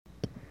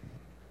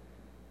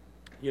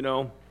you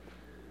know.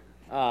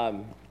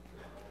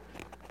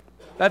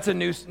 That's a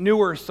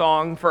newer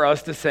song for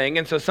us to sing,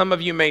 and so some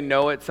of you may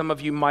know it, some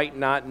of you might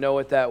not know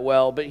it that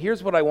well, but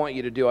here's what I want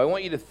you to do. I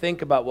want you to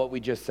think about what we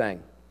just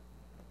sang.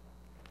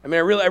 I mean,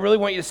 I really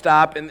want you to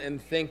stop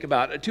and think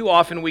about it. Too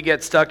often we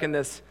get stuck in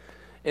this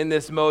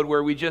mode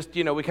where we just,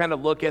 we kind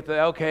of look at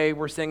okay,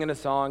 we're singing a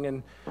song,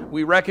 and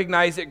we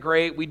recognize it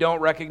great, we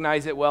don't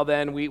recognize it well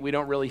then, we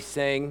don't really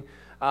sing.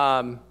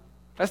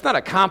 That's not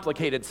a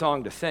complicated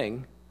song to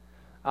sing.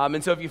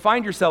 And so if you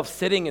find yourself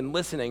sitting and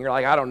listening, you're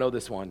like, I don't know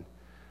this one.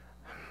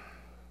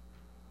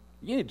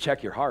 You need to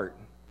check your heart.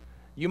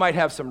 You might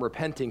have some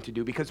repenting to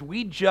do because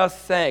we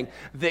just sang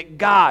that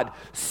God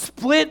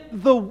split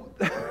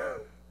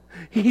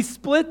He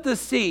split the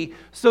sea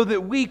so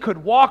that we could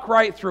walk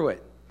right through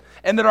it.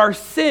 And that our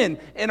sin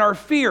and our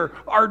fear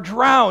are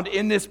drowned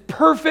in this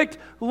perfect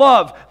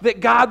love that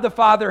God the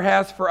Father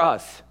has for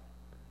us.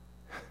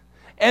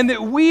 And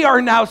that we are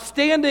now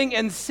standing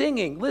and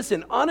singing,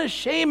 listen,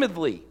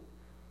 unashamedly,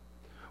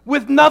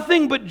 with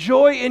nothing but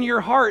joy in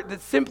your heart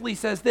that simply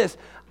says this: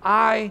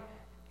 I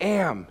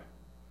am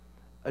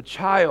a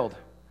child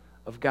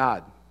of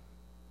God.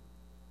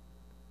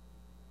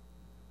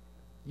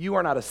 You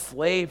are not a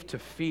slave to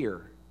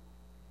fear,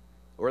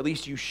 or at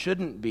least you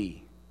shouldn't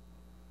be.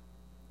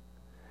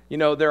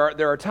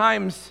 There are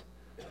times,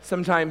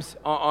 sometimes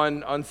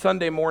on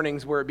Sunday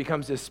mornings, where it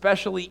becomes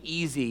especially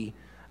easy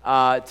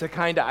to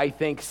kind of, I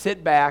think,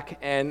 sit back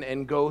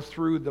and go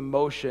through the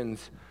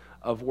motions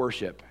of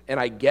worship. And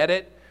I get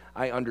it.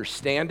 I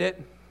understand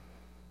it.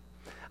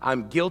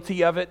 I'm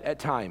guilty of it at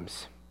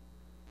times.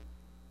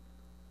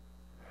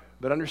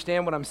 But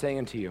understand what I'm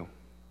saying to you.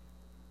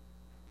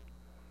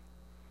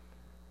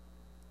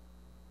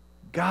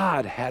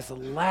 God has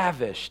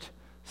lavished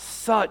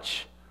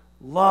such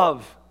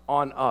love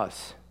on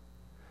us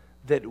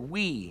that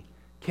we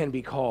can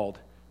be called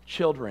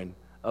children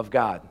of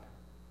God.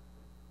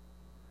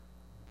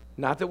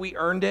 Not that we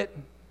earned it,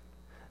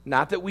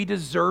 not that we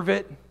deserve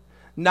it,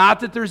 not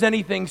that there's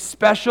anything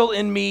special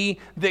in me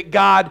that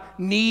God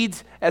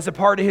needs as a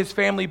part of His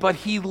family, but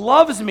He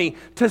loves me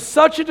to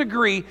such a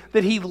degree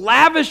that He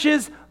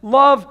lavishes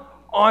love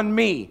on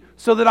me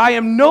so that I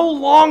am no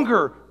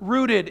longer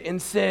rooted in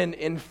sin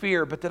and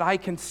fear, but that I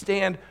can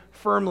stand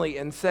firmly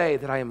and say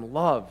that I am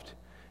loved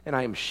and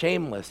I am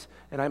shameless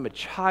and I'm a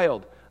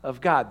child of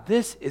God.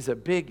 This is a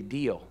big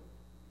deal.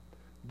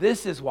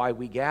 This is why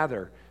we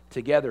gather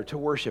together to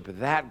worship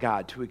that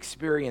God, to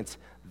experience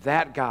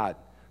that God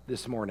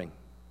this morning.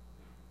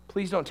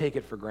 Please don't take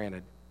it for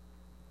granted.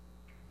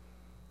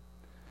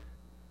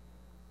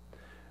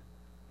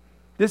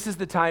 This is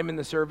the time in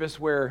the service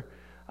where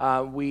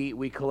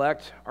we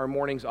collect our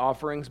morning's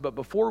offerings, but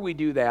before we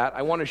do that,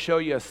 I want to show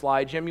you a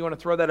slide. Jim, you want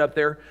to throw that up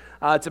there?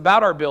 It's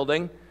about our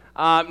building.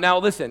 Now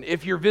listen,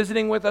 if you're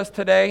visiting with us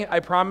today, I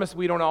promise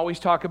we don't always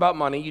talk about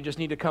money. You just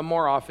need to come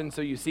more often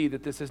so you see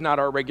that this is not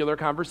our regular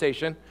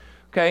conversation,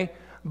 okay?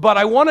 But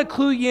I want to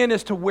clue you in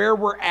as to where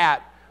we're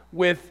at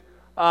with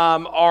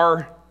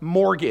our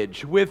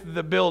mortgage, with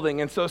the building.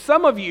 And so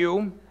some of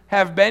you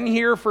have been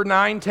here for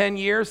 9-10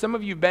 years. Some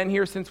of you have been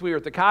here since we were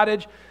at the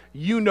cottage.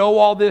 You know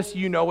all this,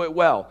 you know it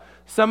well.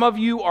 Some of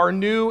you are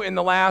new in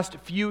the last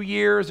few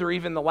years or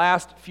even the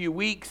last few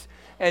weeks,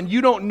 and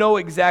you don't know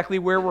exactly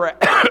where we're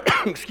at,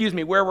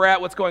 where we're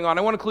at, what's going on.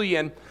 I want to clue you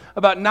in.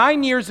 About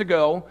 9 years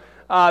ago,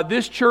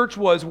 this church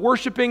was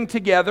worshiping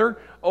together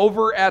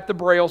over at the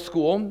Braille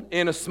School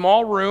in a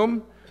small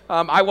room.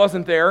 I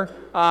wasn't there,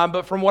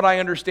 but from what I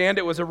understand,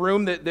 it was a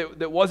room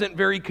that wasn't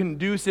very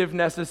conducive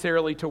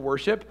necessarily to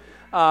worship.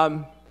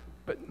 But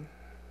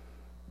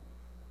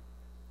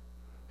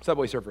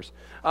Subway Surfers.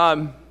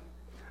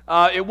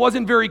 It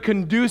wasn't very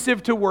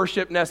conducive to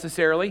worship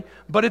necessarily,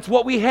 but it's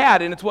what we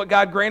had, and it's what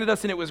God granted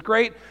us, and it was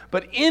great.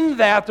 But in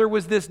that, there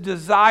was this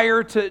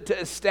desire to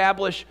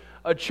establish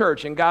a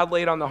church, and God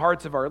laid on the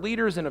hearts of our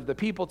leaders and of the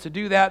people to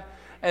do that.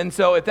 And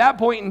so at that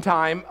point in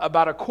time,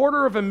 about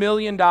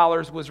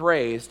 $250,000 was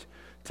raised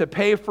to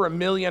pay for $1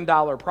 million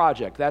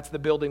project. That's the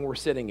building we're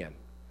sitting in,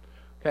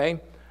 okay?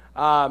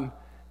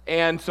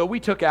 And so we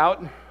took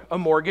out a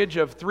mortgage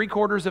of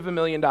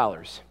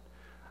 $750,000.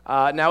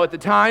 Now at the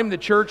time, the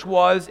church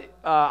was,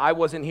 I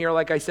wasn't here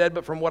like I said,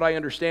 but from what I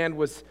understand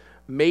was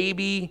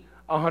maybe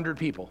 100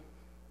 people.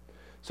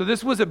 So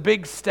this was a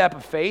big step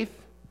of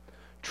faith,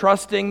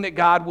 trusting that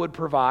God would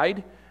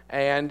provide.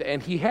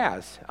 And He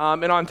has.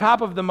 And on top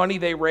of the money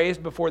they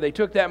raised before they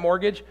took that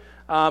mortgage,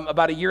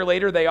 about a year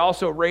later, they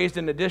also raised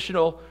an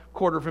additional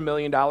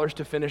 $250,000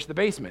 to finish the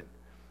basement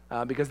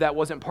because that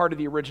wasn't part of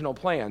the original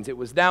plans. It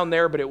was down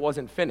there, but it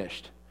wasn't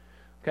finished.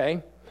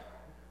 Okay?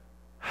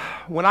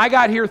 When I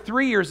got here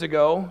 3 years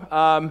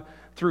ago,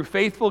 through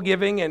faithful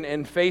giving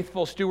and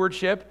faithful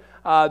stewardship,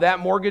 that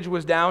mortgage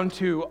was down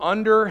to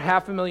under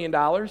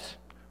 $500,000,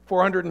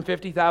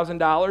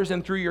 $450,000,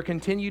 and through your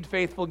continued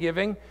faithful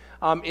giving,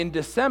 in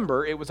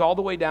December, it was all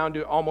the way down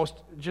to almost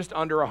just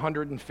under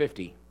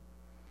 $150,000.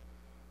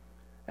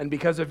 And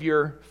because of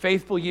your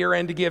faithful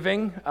year-end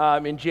giving,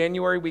 in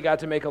January, we got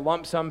to make a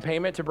lump sum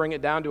payment to bring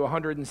it down to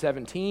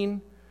 $117,000,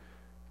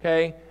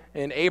 okay?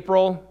 In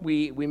April,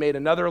 we made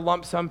another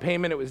lump sum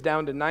payment. It was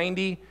down to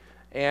 90.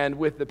 And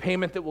with the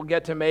payment that we'll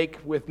get to make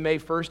with May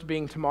 1st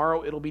being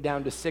tomorrow, it'll be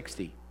down to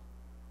 60.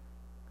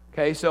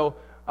 Okay, so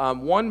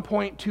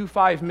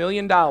 $1.25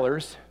 million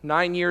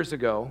 9 years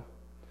ago,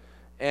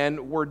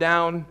 and we're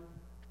down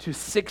to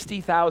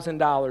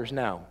 $60,000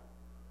 now.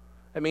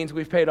 That means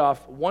we've paid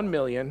off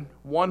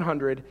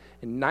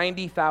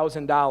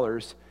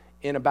 $1,190,000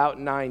 in about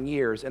 9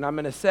 years. And I'm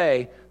going to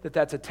say that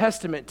that's a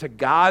testament to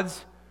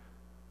God's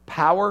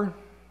power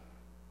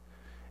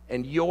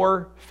and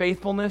your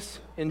faithfulness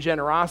and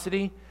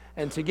generosity,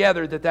 and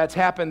together that's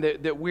happened,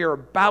 that we're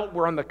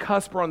on the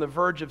cusp, we're on the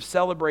verge of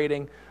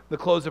celebrating the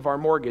close of our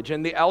mortgage.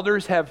 And the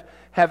elders have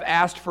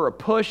asked for a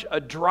push, a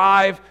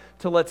drive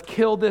to let's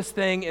kill this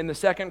thing in the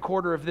second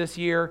quarter of this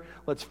year.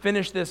 Let's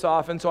finish this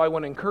off. And so I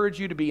want to encourage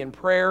you to be in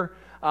prayer.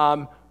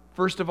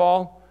 First of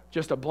all,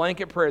 just a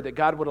blanket prayer that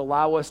God would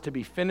allow us to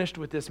be finished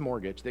with this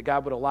mortgage, that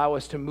God would allow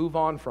us to move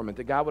on from it,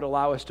 that God would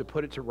allow us to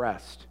put it to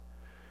rest.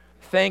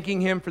 Thanking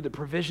Him for the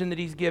provision that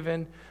He's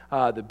given,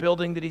 the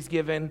building that He's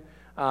given,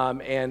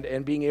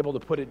 and being able to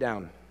put it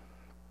down.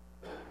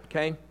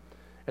 Okay?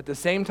 At the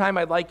same time,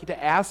 I'd like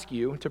to ask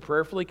you to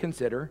prayerfully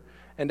consider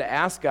and to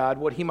ask God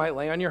what He might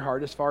lay on your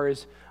heart as far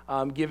as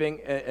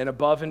giving an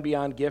above and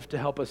beyond gift to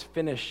help us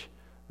finish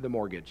the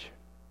mortgage.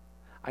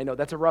 I know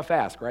that's a rough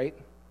ask, right?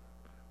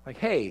 Like,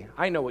 hey,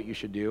 I know what you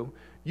should do.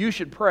 You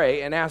should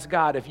pray and ask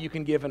God if you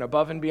can give an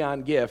above and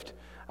beyond gift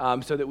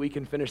so that we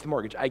can finish the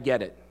mortgage. I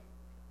get it.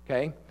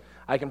 Okay?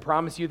 I can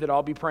promise you that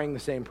I'll be praying the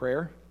same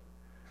prayer,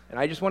 and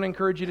I just want to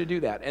encourage you to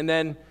do that. And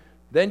then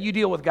you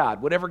deal with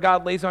God. Whatever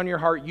God lays on your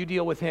heart, you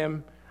deal with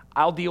Him.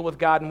 I'll deal with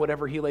God and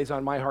whatever He lays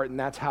on my heart, and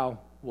that's how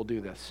we'll do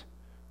this,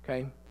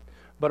 okay?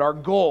 But our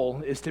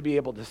goal is to be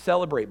able to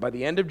celebrate by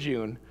the end of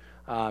June,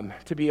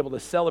 to be able to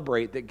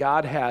celebrate that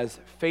God has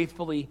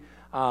faithfully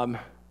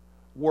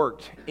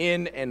worked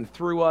in and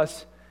through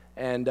us,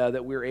 and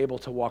that we're able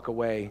to walk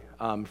away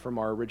from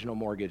our original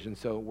mortgage. And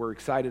so we're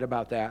excited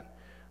about that.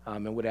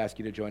 And would ask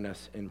you to join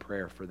us in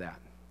prayer for that.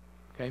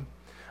 Okay?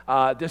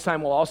 This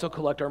time we'll also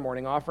collect our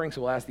morning offering,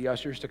 so we'll ask the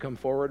ushers to come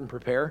forward and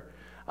prepare.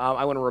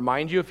 I want to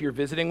remind you, if you're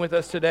visiting with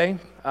us today,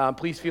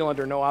 please feel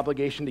under no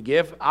obligation to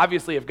give.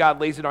 Obviously, if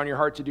God lays it on your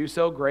heart to do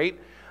so, great.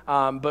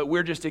 But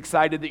we're just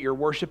excited that you're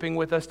worshiping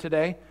with us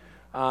today.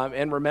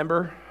 And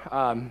remember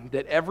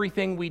that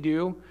everything we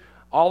do,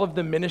 all of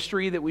the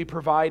ministry that we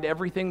provide,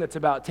 everything that's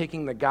about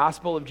taking the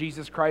gospel of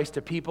Jesus Christ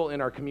to people in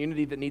our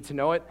community that need to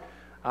know it,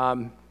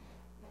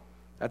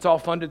 that's all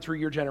funded through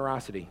your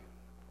generosity.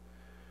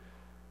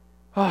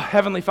 Oh,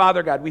 Heavenly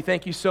Father, God, we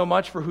thank you so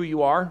much for who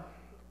you are.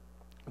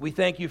 We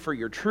thank you for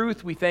your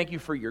truth. We thank you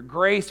for your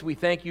grace. We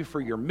thank you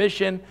for your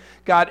mission.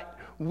 God,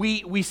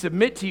 we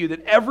submit to you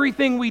that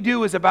everything we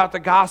do is about the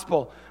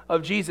gospel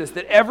of Jesus,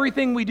 that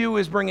everything we do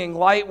is bringing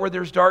light where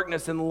there's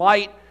darkness and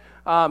life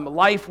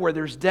where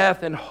there's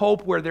death and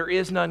hope where there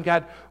is none.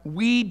 God,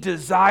 we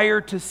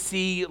desire to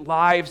see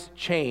lives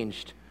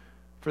changed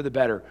for the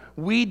better.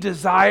 We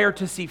desire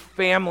to see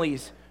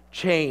families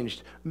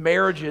changed,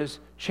 marriages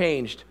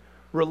changed,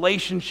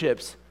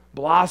 relationships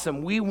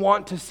blossom. We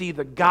want to see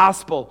the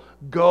gospel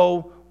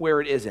go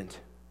where it isn't.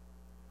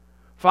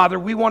 Father,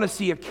 we want to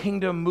see a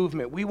kingdom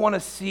movement. We want to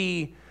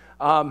see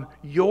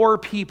your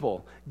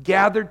people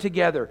gathered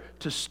together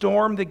to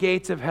storm the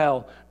gates of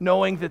hell,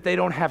 knowing that they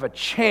don't have a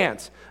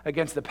chance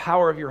against the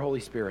power of your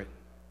Holy Spirit.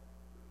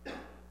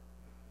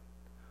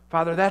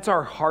 Father, that's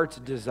our heart's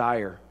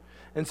desire.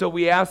 And so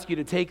we ask you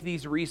to take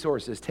these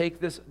resources, take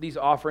these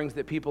offerings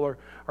that people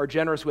are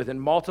generous with,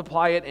 and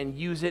multiply it and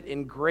use it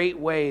in great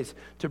ways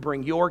to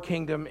bring your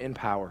kingdom in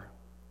power.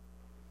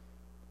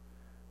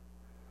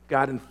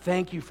 God, and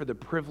thank you for the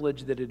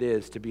privilege that it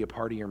is to be a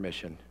part of your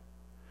mission.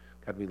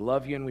 God, we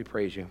love you and we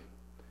praise you.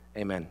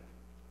 Amen.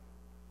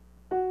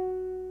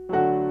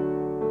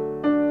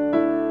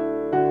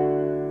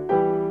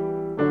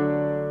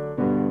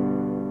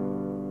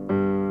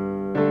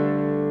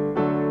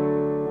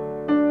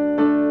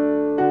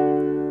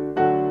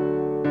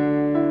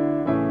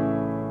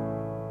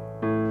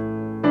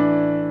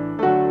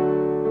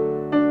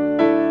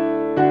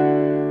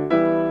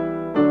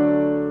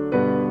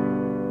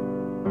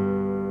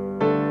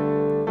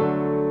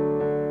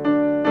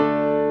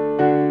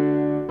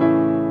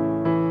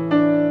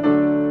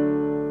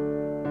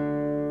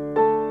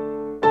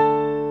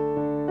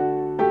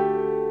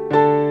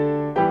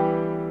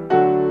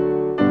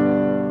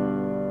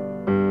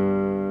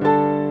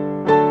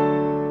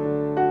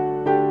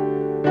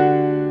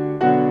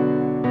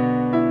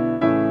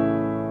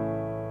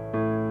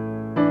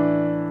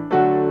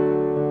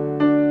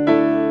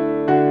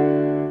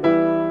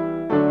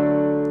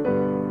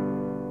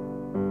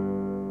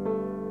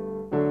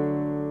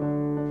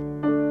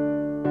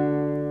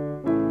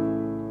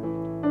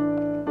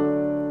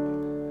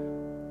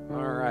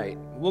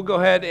 We'll go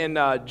ahead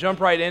and jump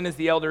right in as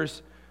the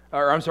ushers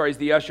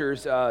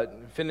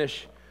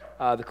finish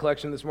the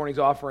collection of this morning's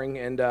offering,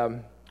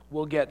 and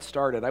we'll get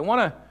started. I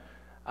want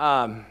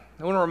to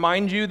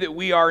remind you that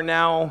we are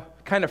now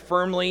kind of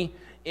firmly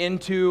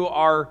into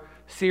our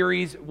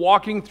series,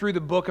 walking through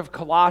the book of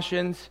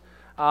Colossians.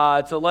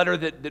 It's a letter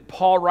that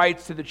Paul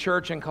writes to the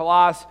church in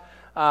Colossus,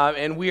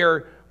 and we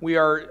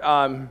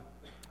are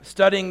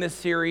studying this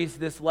series,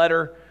 this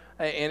letter,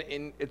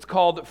 and it's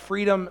called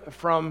Freedom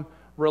from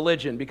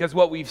Religion, because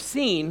what we've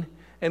seen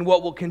and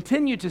what we'll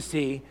continue to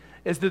see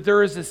is that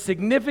there is a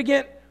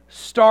significant,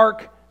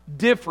 stark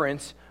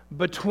difference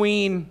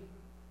between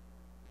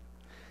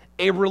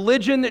a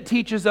religion that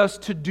teaches us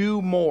to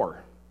do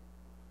more,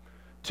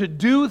 to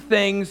do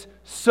things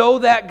so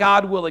that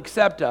God will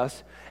accept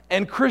us,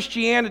 and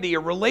Christianity, a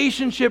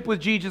relationship with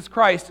Jesus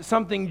Christ,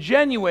 something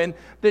genuine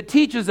that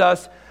teaches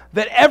us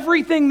that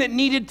everything that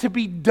needed to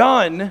be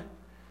done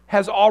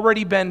has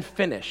already been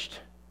finished.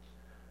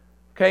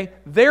 Okay?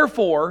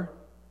 Therefore,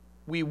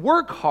 we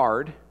work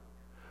hard,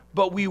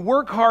 but we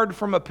work hard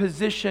from a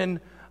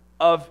position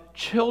of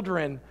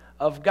children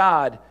of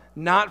God,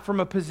 not from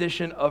a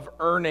position of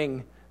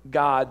earning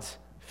God's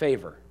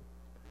favor.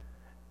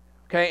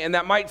 Okay, and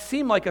that might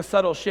seem like a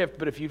subtle shift,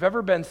 but if you've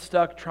ever been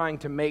stuck trying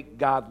to make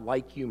God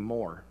like you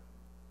more,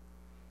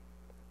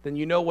 then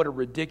you know what a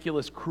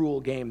ridiculous,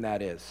 cruel game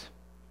that is.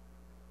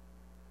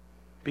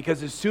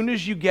 Because as soon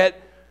as you get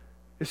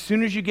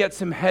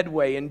some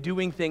headway in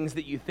doing things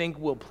that you think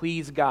will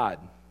please God,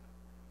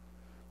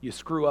 you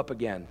screw up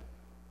again.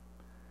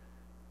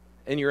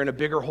 And you're in a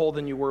bigger hole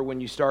than you were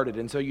when you started.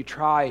 And so you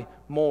try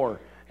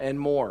more and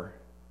more.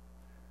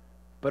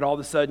 But all of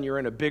a sudden you're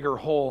in a bigger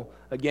hole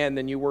again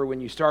than you were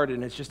when you started.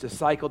 And it's just a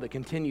cycle that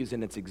continues,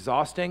 and it's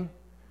exhausting.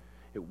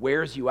 It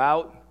wears you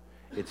out.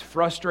 It's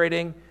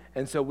frustrating.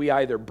 And so we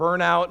either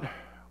burn out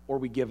or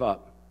we give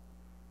up.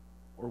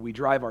 Or we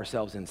drive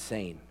ourselves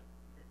insane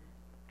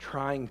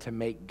trying to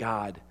make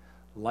God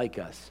like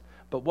us.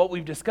 But what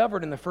we've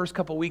discovered in the first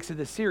couple weeks of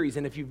this series,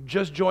 and if you're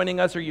just joining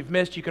us or you've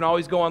missed, you can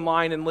always go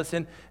online and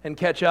listen and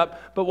catch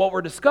up. But what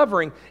we're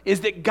discovering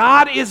is that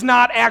God is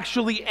not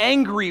actually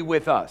angry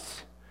with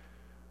us.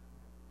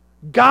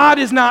 God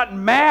is not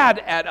mad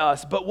at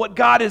us, but what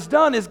God has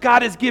done is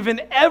God has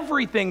given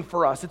everything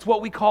for us. It's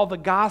what we call the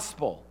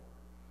gospel.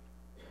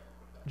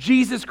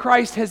 Jesus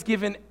Christ has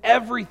given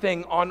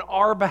everything on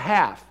our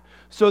behalf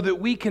so that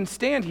we can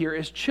stand here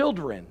as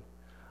children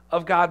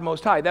of God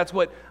Most High. That's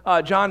what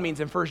John means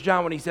in 1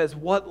 John when he says,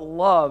 what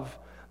love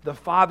the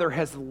Father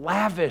has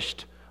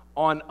lavished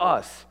on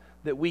us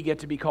that we get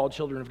to be called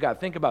children of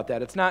God. Think about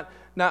that. It's not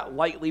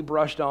lightly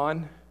brushed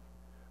on,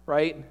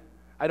 right?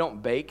 I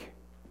don't bake.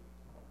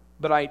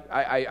 But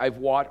I've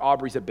watched,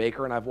 Aubrey's a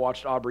baker, and I've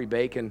watched Aubrey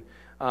bake, and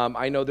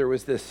I know there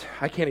was this,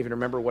 I can't even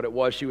remember what it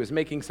was. She was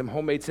making some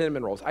homemade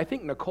cinnamon rolls. I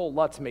think Nicole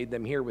Lutz made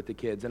them here with the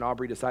kids, and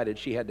Aubrey decided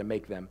she had to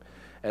make them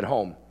at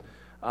home.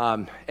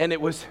 And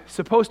it was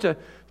supposed to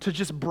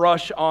just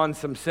brush on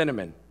some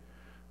cinnamon,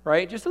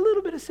 right? Just a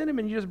little bit of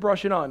cinnamon, you just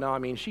brush it on. No, I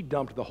mean, she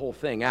dumped the whole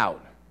thing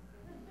out.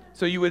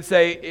 So you would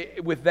say,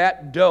 with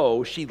that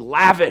dough, she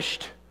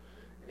lavished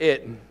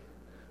it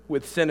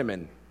with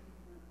cinnamon.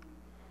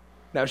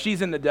 Now,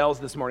 she's in the Dells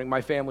this morning.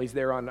 My family's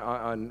there on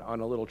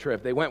a little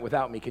trip. They went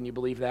without me. Can you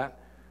believe that?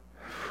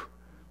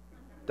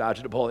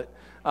 Dodged a bullet.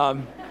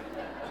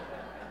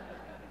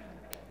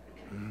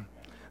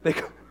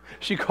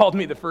 She called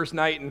me the first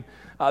night, and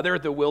they're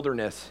at the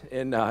Wilderness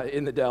in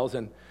the Dells,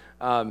 and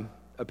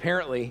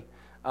apparently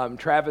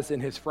Travis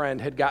and his friend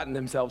had gotten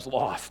themselves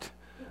lost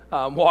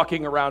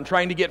walking around,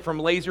 trying to get from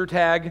laser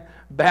tag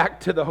back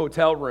to the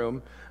hotel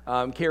room.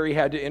 Carrie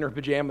had to, in her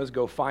pajamas,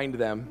 go find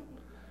them.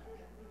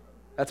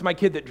 That's my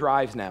kid that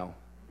drives now.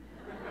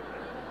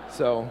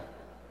 So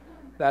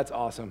that's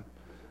awesome.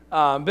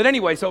 But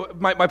anyway, so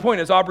my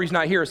point is Aubrey's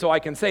not here, so I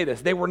can say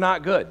this. They were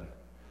not good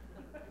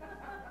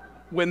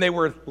when they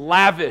were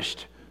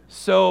lavished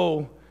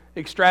so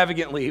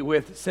extravagantly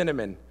with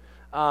cinnamon.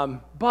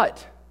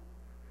 But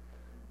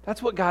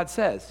that's what God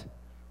says.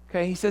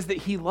 Okay, He says that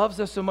He loves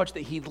us so much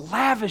that He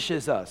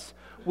lavishes us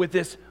with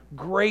this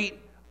great,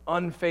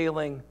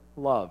 unfailing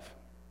love.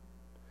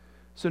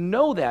 So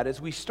know that as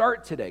we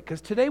start today,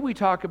 because today we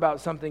talk about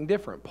something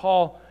different.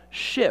 Paul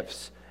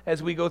shifts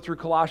as we go through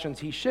Colossians.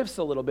 He shifts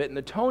a little bit and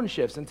the tone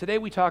shifts. And today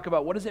we talk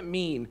about what does it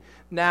mean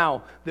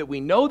now that we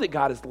know that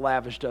God has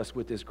lavished us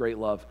with this great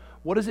love?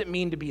 What does it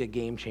mean to be a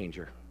game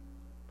changer?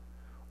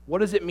 What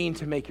does it mean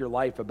to make your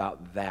life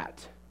about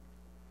that?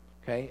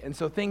 Okay, and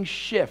so things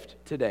shift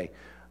today.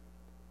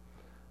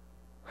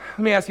 Let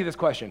me ask you this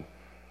question.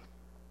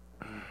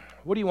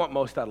 What do you want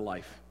most out of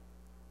life?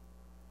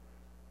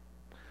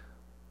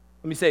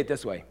 Let me say it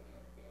this way.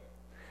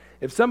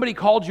 If somebody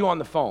called you on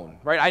the phone,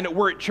 right? I know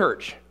we're at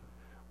church.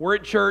 We're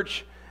at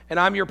church, and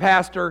I'm your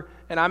pastor,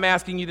 and I'm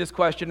asking you this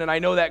question, and I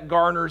know that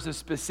garners a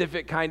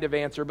specific kind of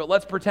answer, but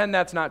let's pretend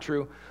that's not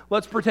true.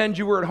 Let's pretend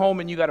you were at home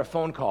and you got a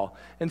phone call,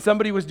 and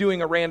somebody was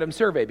doing a random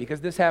survey, because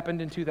this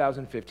happened in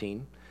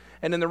 2015.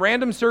 And in the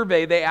random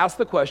survey, they asked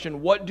the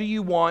question, what do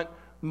you want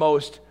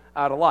most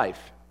out of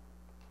life?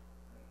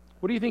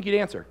 What do you think you'd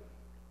answer?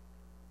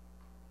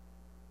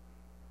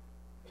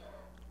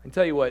 I can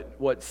tell you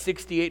what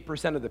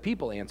 68% of the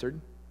people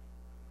answered.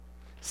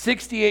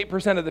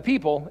 68% of the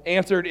people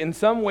answered in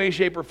some way,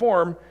 shape, or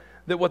form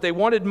that what they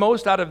wanted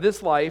most out of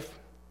this life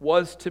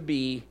was to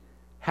be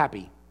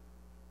happy?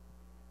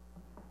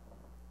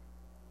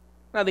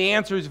 Now, the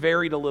answers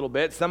varied a little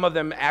bit. Some of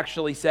them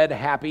actually said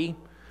happy.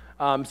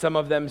 Some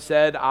of them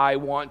said, I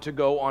want to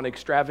go on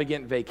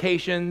extravagant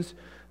vacations.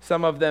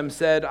 Some of them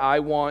said, I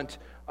want,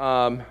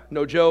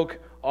 no joke,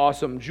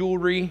 awesome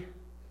jewelry,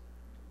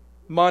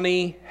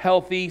 money,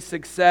 healthy,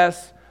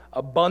 success,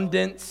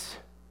 abundance,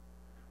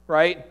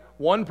 right?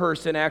 One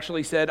person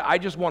actually said, I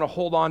just want to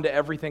hold on to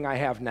everything I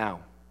have now.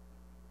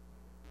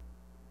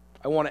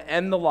 I want to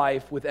end the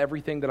life with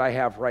everything that I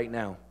have right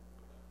now.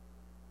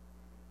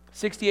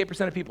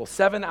 68% of people,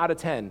 7 out of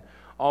 10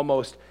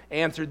 almost,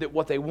 answered that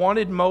what they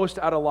wanted most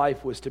out of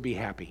life was to be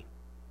happy.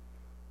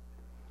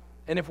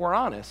 And if we're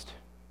honest,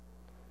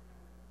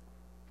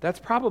 that's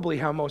probably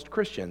how most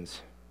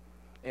Christians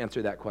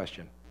answer that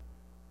question.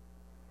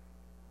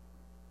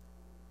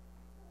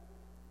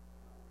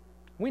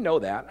 We know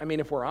that. I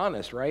mean, if we're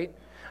honest, right?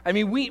 I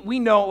mean, we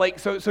know, like,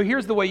 so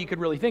here's the way you could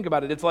really think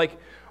about it. It's like,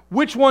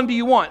 which one do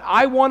you want?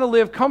 I want to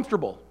live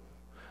comfortable.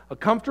 A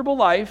comfortable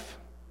life,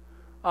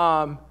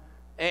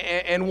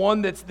 and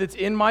one that's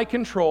in my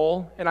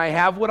control, and I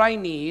have what I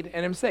need,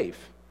 and am safe.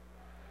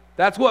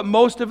 That's what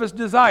most of us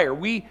desire.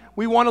 We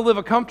want to live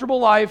a comfortable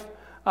life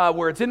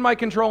where it's in my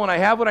control, and I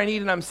have what I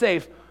need, and I'm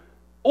safe.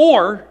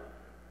 Or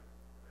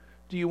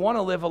do you want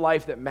to live a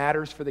life that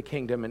matters for the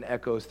kingdom and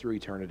echoes through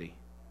eternity?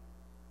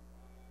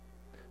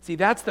 See,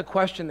 that's the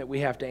question that we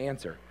have to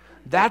answer.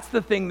 That's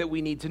the thing that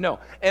we need to know.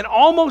 And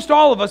almost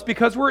all of us,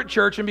 because we're at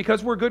church and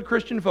because we're good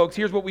Christian folks,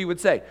 here's what we would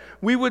say.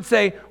 We would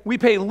say we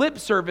pay lip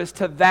service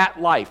to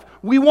that life.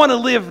 We want to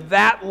live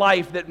that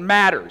life that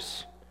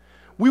matters.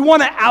 We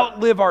want to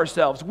outlive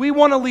ourselves. We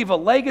want to leave a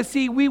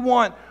legacy. We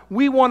want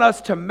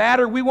us to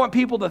matter. We want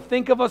people to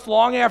think of us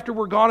long after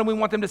we're gone, and we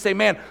want them to say,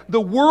 man,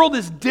 the world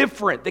is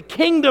different. The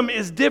kingdom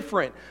is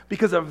different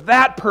because of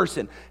that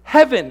person.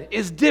 Heaven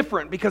is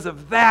different because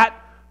of that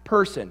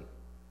person.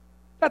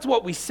 That's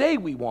what we say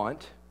we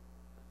want.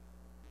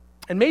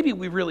 And maybe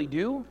we really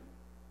do.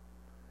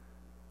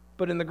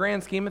 But in the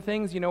grand scheme of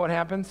things, you know what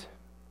happens?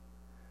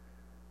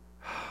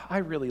 I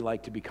really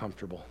like to be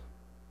comfortable.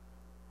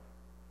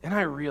 And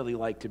I really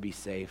like to be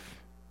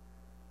safe.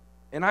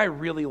 And I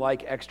really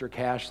like extra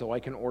cash so I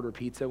can order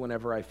pizza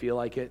whenever I feel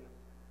like it.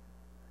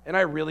 And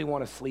I really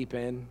want to sleep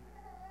in.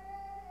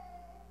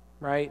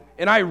 Right?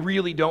 And I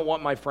really don't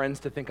want my friends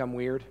to think I'm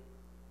weird.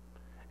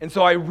 And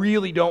so I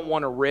really don't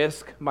want to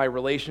risk my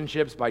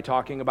relationships by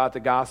talking about the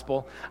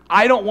gospel.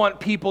 I don't want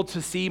people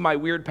to see my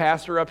weird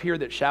pastor up here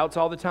that shouts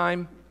all the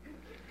time.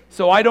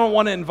 So I don't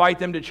want to invite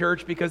them to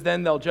church because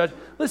then they'll judge.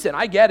 Listen,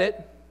 I get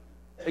it,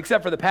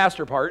 except for the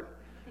pastor part.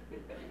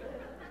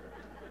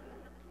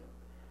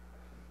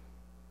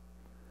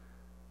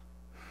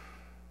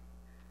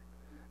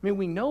 I mean,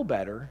 we know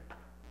better.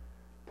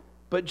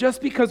 But just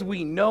because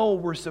we know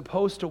we're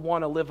supposed to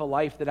want to live a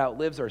life that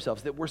outlives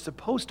ourselves, that we're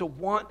supposed to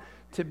want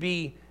to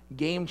be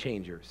game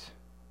changers,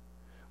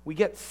 we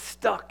get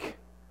stuck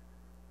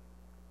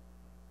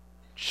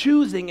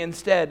choosing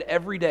instead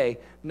every day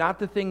not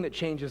the thing that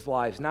changes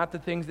lives, not the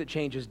things that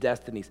changes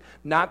destinies,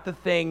 not the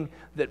thing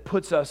that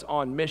puts us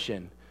on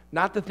mission,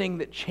 not the thing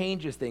that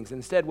changes things.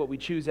 Instead, what we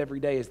choose every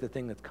day is the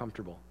thing that's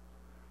comfortable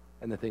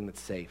and the thing that's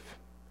safe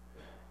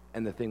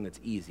and the thing that's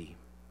easy.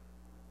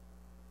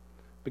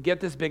 But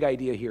get this big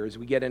idea here as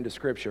we get into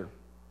Scripture.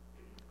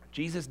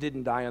 Jesus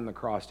didn't die on the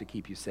cross to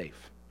keep you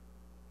safe.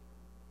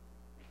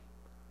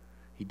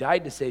 He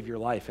died to save your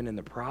life, and in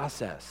the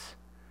process,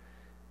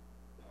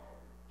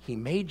 He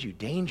made you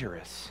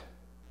dangerous.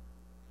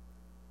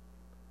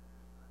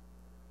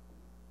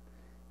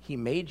 He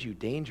made you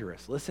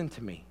dangerous. Listen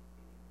to me.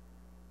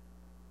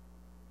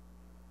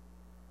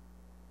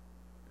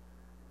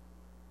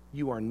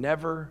 You are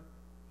never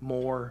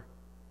more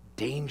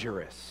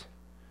dangerous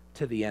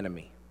to the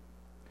enemy.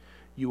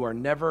 You are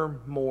never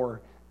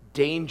more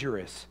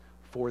dangerous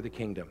for the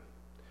kingdom.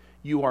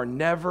 You are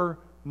never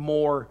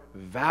more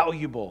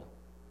valuable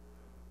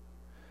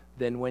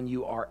than when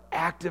you are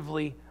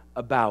actively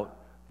about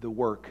the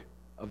work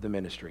of the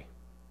ministry,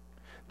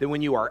 than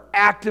when you are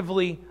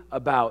actively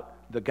about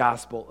the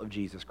gospel of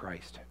Jesus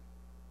Christ.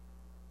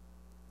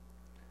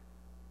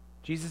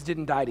 Jesus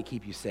didn't die to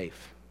keep you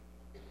safe.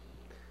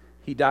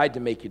 He died to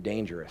make you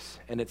dangerous,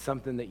 and it's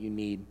something that you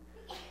need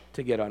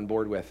to get on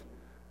board with.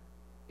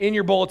 In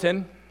your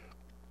bulletin,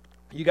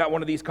 you got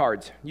one of these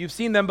cards. You've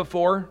seen them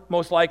before,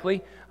 most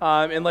likely,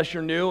 unless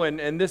you're new,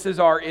 and this is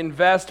our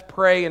Invest,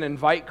 Pray, and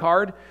Invite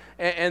card,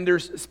 and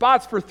there's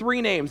spots for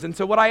 3 names, and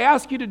so what I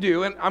ask you to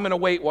do, and I'm going to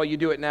wait while you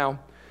do it now,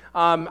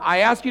 I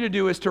ask you to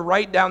do is to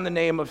write down the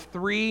name of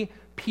 3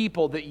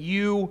 people that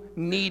you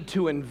need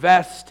to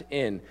invest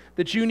in,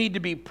 that you need to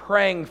be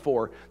praying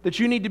for, that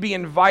you need to be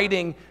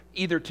inviting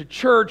either to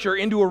church or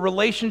into a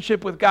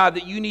relationship with God,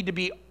 that you need to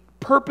be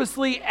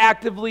purposely,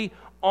 actively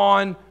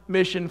on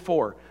mission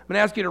for. I'm going to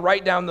ask you to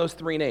write down those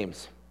 3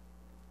 names.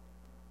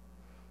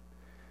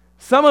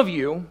 Some of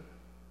you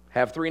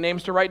have 3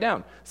 names to write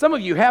down. Some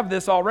of you have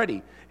this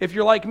already. If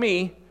you're like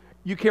me,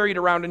 you carry it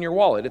around in your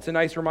wallet. It's a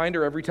nice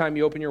reminder every time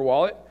you open your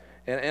wallet,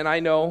 and I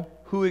know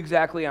who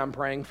exactly I'm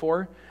praying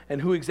for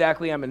and who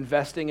exactly I'm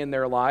investing in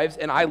their lives.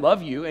 And I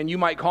love you, and you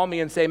might call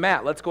me and say,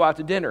 Matt, let's go out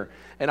to dinner.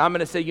 And I'm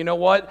going to say, you know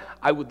what?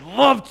 I would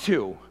love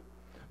to,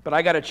 but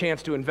I got a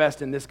chance to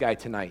invest in this guy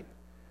tonight.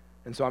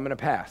 And so I'm going to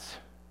pass.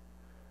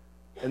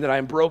 And that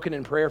I'm broken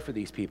in prayer for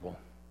these people.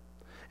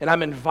 And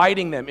I'm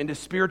inviting them into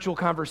spiritual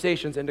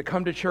conversations and to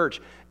come to church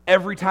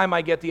every time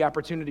I get the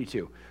opportunity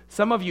to.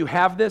 Some of you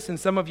have this, and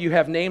some of you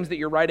have names that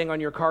you're writing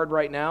on your card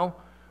right now.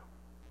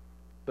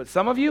 But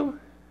some of you,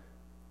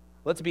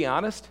 let's be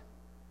honest,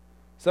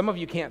 some of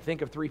you can't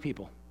think of 3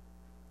 people.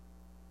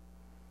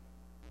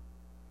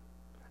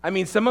 I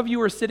mean, some of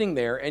you are sitting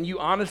there and you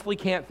honestly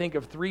can't think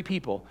of 3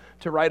 people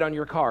to write on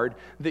your card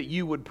that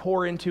you would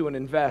pour into and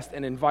invest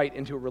and invite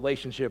into a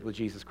relationship with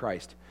Jesus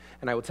Christ.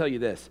 And I will tell you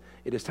this,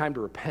 it is time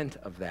to repent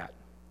of that.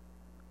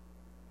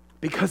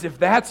 Because if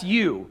that's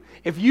you,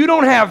 if you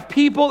don't have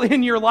people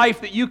in your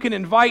life that you can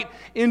invite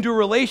into a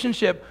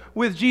relationship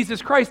with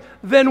Jesus Christ,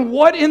 then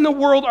what in the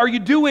world are you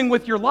doing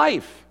with your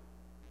life?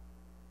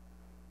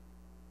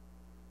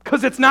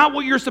 Because it's not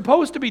what you're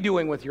supposed to be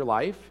doing with your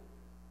life.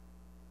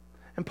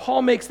 And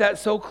Paul makes that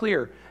so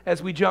clear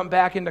as we jump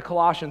back into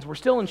Colossians. We're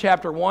still in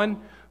chapter 1.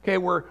 Okay,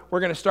 we're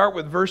going to start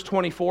with verse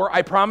 24.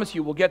 I promise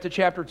you we'll get to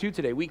chapter 2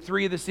 today, week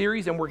 3 of the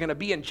series, and we're going to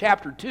be in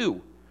chapter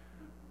 2.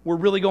 We're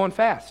really going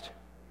fast.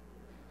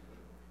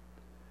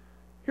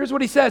 Here's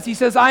what he says. He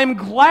says, I am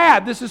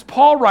glad. This is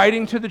Paul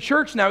writing to the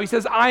church now. He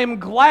says, I am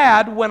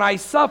glad when I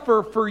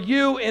suffer for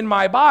you in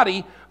my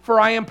body, for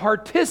I am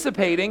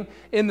participating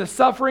in the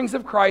sufferings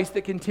of Christ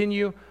that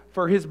continue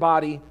for his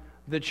body,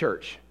 the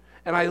church.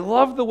 And I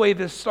love the way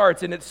this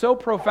starts, and it's so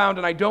profound,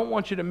 and I don't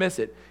want you to miss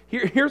it.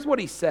 Here's what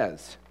he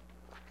says.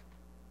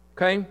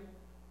 Okay?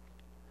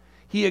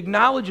 He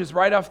acknowledges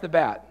right off the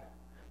bat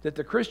that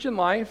the Christian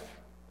life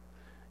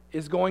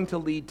is going to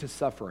lead to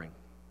suffering.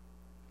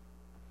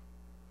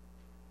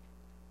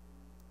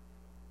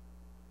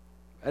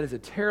 That is a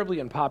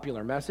terribly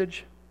unpopular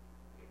message,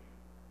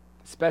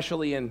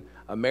 especially in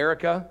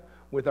America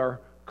with our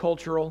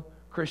cultural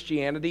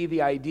Christianity.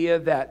 The idea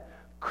that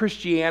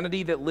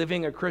Christianity, that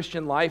living a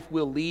Christian life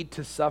will lead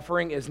to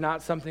suffering, is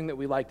not something that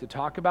we like to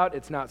talk about.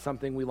 It's not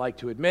something we like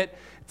to admit.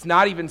 It's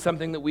not even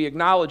something that we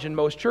acknowledge in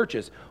most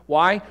churches.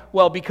 Why?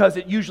 Well, because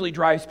it usually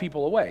drives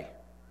people away.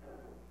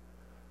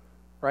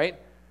 Right?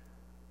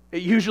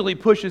 It usually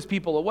pushes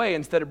people away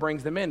instead of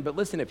brings them in. But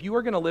listen, if you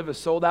are going to live a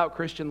sold-out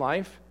Christian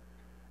life,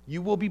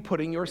 you will be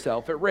putting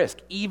yourself at risk,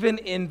 even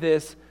in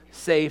this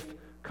safe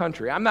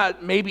country.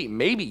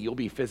 Maybe you'll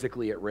be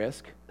physically at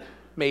risk.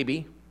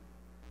 Maybe.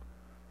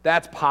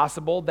 That's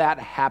possible, that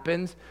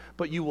happens,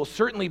 but you will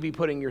certainly be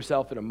putting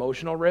yourself at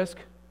emotional risk.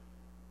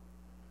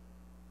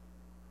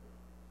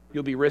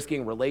 You'll be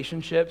risking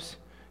relationships.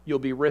 You'll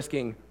be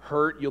risking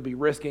hurt. You'll be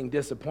risking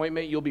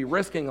disappointment. You'll be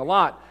risking a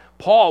lot.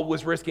 Paul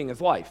was risking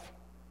his life.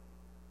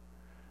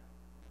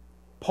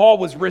 Paul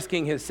was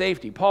risking his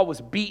safety. Paul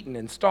was beaten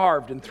and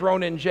starved and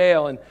thrown in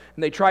jail, and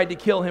they tried to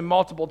kill him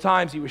multiple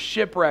times. He was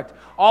shipwrecked,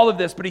 all of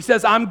this. But he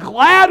says, I'm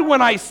glad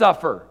when I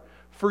suffer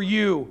for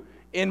you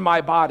in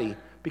my body,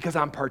 because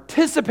I'm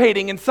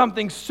participating in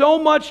something so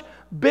much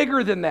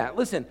bigger than that.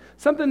 Listen,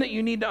 something that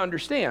you need to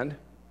understand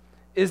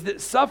is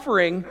that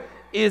suffering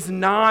is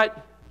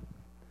not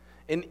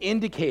an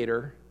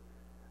indicator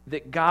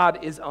that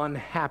God is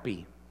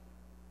unhappy.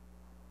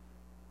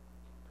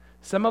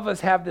 Some of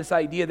us have this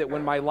idea that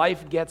when my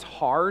life gets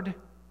hard,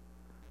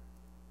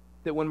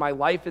 that when my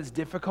life is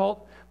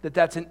difficult,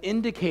 that's an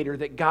indicator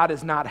that God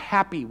is not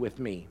happy with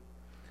me.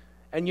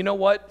 And you know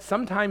what?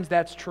 Sometimes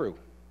that's true.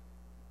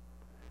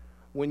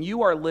 When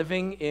you are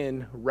living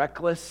in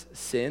reckless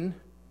sin,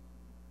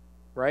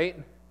 right?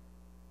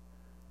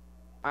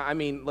 I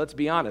mean, let's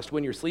be honest.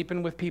 When you're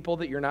sleeping with people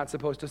that you're not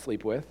supposed to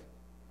sleep with,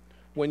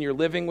 when you're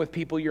living with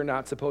people you're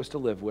not supposed to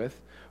live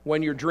with,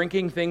 when you're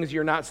drinking things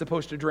you're not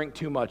supposed to drink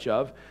too much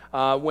of,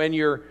 when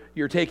you're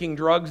taking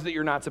drugs that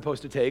you're not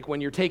supposed to take, when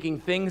you're taking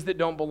things that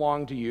don't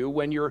belong to you,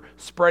 when you're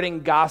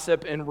spreading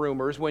gossip and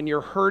rumors, when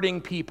you're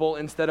hurting people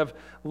instead of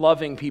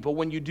loving people,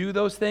 when you do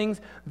those things,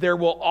 there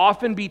will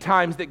often be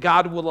times that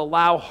God will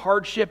allow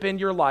hardship in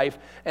your life,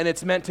 and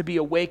it's meant to be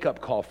a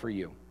wake-up call for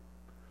you.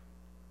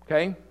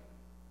 Okay?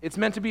 It's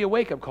meant to be a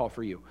wake-up call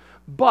for you.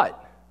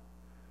 But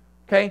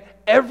okay,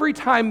 every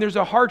time there's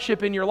a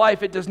hardship in your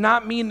life, it does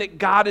not mean that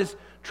God is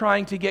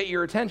trying to get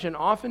your attention.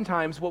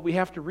 Oftentimes, what we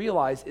have to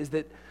realize is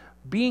that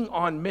being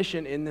on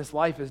mission in this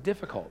life is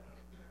difficult.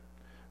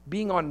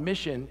 Being on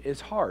mission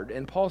is hard.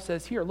 And Paul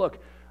says here,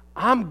 look,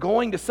 I'm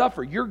going to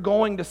suffer. You're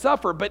going to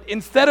suffer. But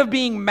instead of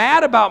being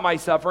mad about my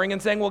suffering and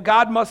saying, well,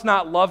 God must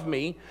not love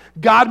me,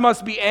 God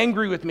must be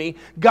angry with me,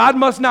 God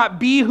must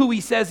not be who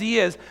he says he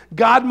is,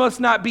 God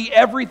must not be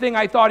everything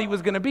I thought he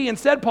was going to be.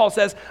 Instead, Paul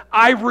says,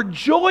 I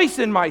rejoice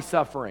in my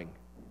suffering.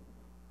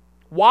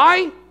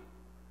 Why?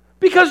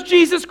 Because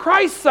Jesus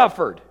Christ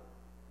suffered.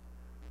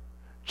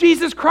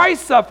 Jesus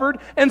Christ suffered,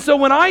 and so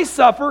when I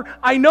suffer,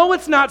 I know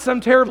it's not some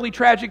terribly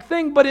tragic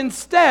thing, but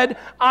instead,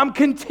 I'm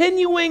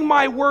continuing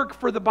my work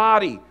for the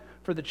body,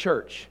 for the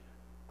church.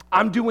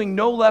 I'm doing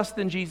no less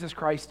than Jesus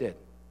Christ did.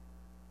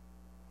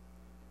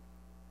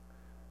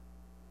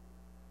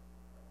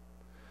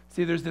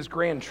 See, there's this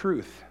grand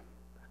truth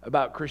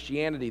about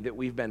Christianity that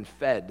we've been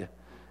fed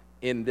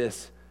in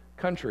this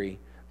country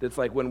that's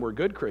like when we're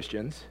good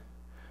Christians,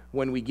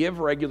 when we give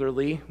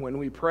regularly, when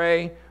we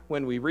pray,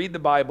 when we read the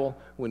Bible,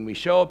 when we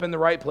show up in the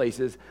right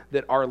places,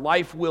 that our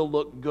life will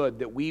look good,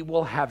 that we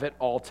will have it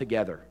all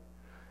together.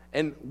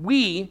 And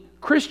we,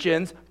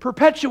 Christians,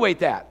 perpetuate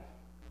that.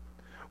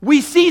 We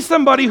see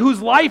somebody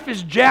whose life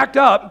is jacked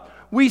up.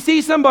 We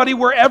see somebody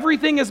where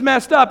everything is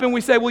messed up, and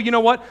we say, well, you know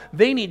what?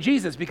 They need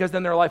Jesus because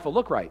then their life will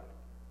look right.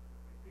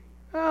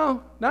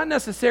 No, not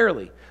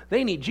necessarily.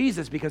 They need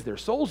Jesus because their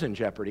soul's in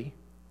jeopardy.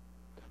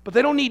 But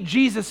they don't need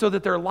Jesus so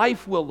that their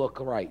life will look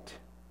right.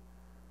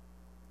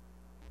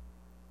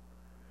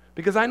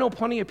 Because I know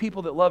plenty of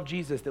people that love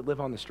Jesus that live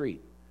on the street.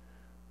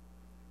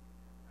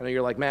 I know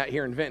you're like, Matt,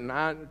 here in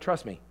Vinton.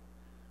 Trust me.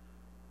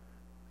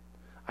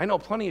 I know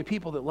plenty of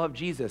people that love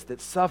Jesus that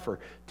suffer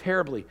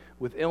terribly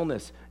with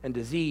illness and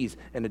disease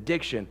and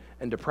addiction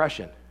and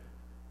depression.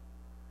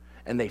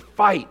 And they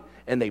fight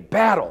and they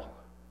battle.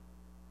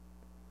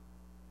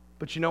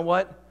 But you know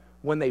what?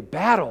 When they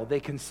battle, they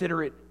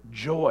consider it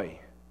joy.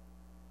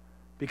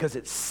 Because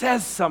it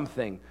says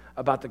something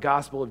about the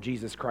gospel of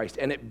Jesus Christ.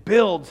 And it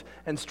builds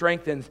and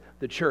strengthens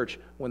the church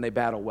when they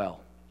battle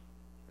well.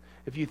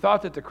 If you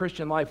thought that the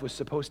Christian life was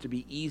supposed to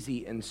be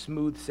easy and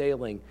smooth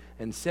sailing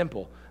and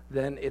simple,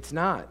 then it's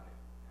not.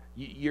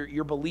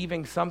 You're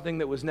believing something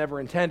that was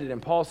never intended.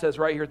 And Paul says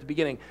right here at the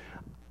beginning,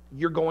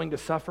 you're going to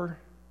suffer.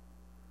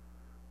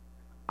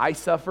 I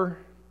suffer,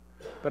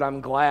 but I'm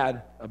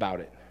glad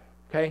about it.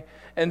 Okay?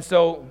 And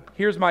so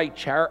here's my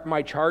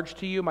charge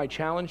to you, my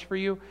challenge for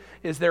you,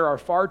 is there are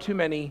far too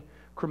many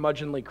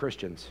curmudgeonly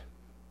Christians.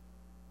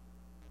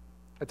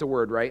 That's a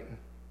word, right?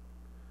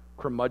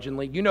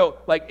 Curmudgeonly. You know,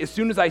 like as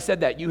soon as I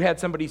said that, you had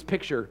somebody's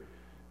picture,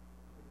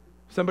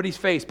 somebody's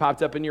face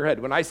popped up in your head.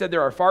 When I said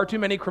there are far too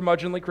many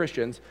curmudgeonly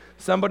Christians,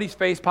 somebody's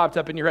face popped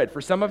up in your head. For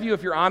some of you,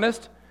 if you're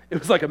honest, it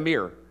was like a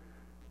mirror.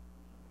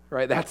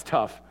 Right? That's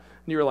tough.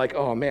 And you were like,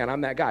 oh man,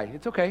 I'm that guy.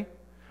 It's okay.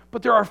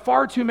 But there are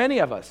far too many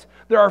of us.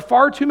 There are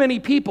far too many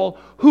people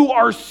who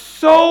are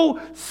so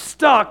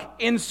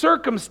stuck in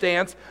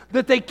circumstance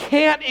that they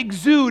can't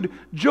exude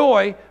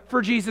joy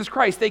for Jesus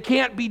Christ. They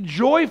can't be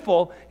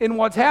joyful in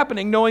what's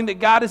happening, knowing that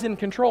God is in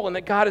control and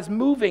that God is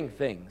moving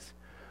things.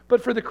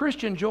 But for the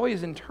Christian, joy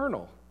is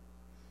internal.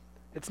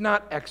 It's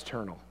not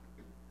external.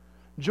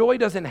 Joy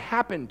doesn't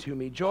happen to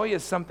me. Joy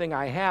is something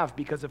I have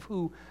because of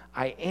who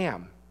I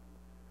am.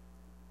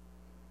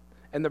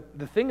 And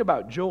the thing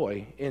about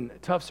joy in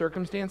tough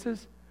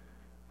circumstances,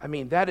 I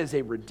mean, that is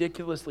a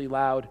ridiculously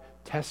loud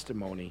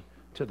testimony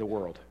to the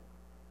world.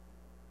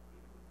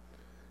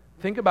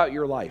 Think about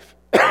your life.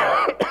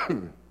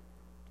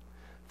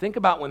 Think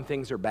about when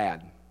things are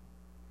bad.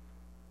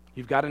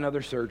 You've got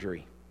another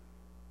surgery.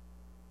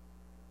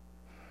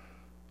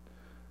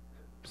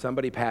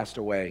 Somebody passed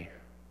away.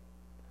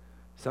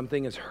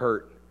 Something is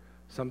hurt.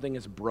 Something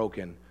is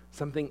broken.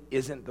 Something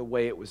isn't the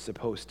way it was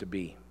supposed to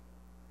be.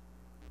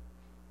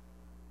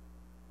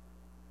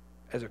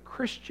 As a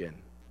Christian,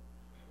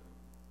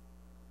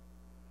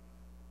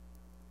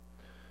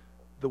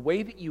 the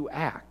way that you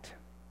act,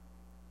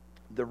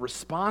 the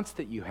response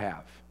that you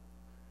have,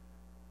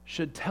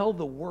 should tell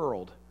the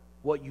world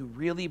what you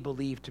really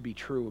believe to be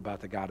true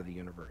about the God of the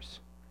universe.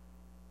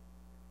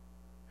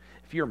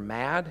 If you're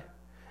mad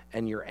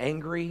and you're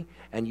angry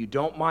and you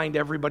don't mind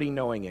everybody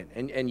knowing it,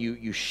 and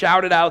you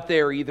shout it out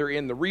there either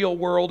in the real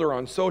world or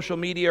on social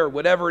media or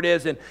whatever it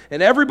is, and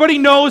everybody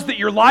knows that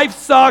your life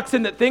sucks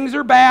and that things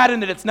are bad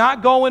and that it's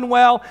not going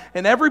well,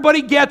 and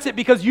everybody gets it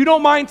because you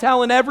don't mind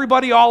telling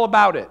everybody all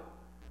about it.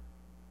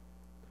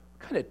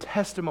 What kind of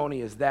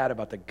testimony is that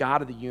about the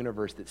God of the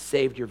universe that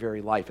saved your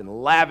very life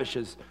and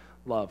lavishes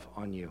love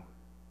on you?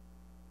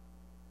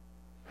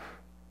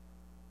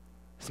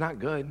 It's not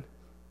good.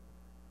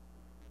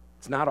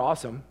 It's not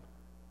awesome.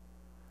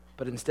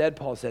 But instead,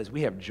 Paul says,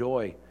 we have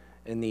joy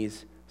in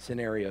these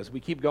scenarios.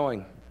 We keep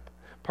going.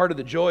 Part of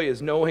the joy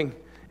is knowing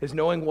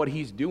what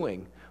he's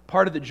doing.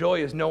 Part of the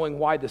joy is knowing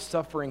why the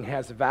suffering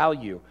has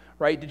value,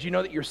 right? Did you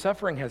know that your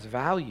suffering has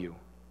value?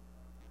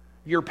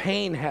 Your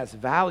pain has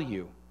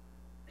value.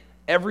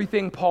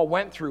 Everything Paul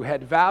went through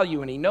had value,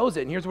 and he knows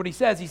it. And here's what he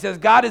says. He says,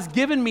 God has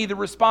given me the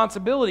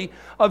responsibility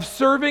of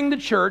serving the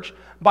church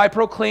by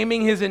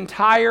proclaiming his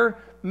entire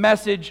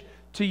message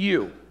to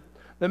you.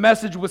 The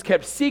message was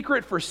kept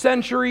secret for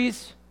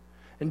centuries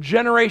and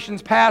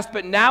generations past,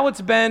 but now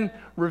it's been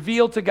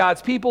revealed to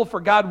God's people, for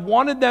God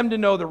wanted them to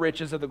know the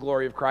riches of the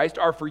glory of Christ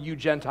are for you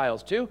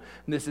Gentiles too.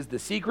 And this is the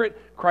secret.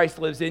 Christ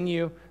lives in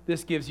you.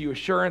 This gives you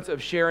assurance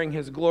of sharing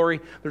his glory.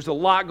 There's a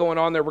lot going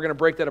on there. We're going to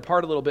break that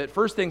apart a little bit.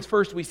 First things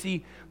first, we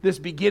see this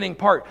beginning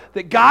part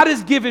that God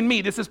has given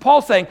me. This is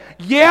Paul saying,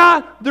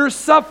 yeah, there's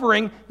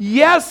suffering.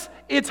 Yes,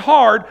 it's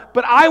hard,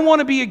 but I want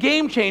to be a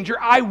game changer.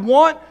 I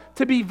want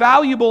to be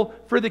valuable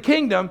for the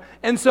kingdom.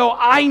 And so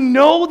I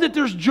know that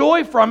there's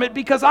joy from it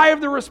because I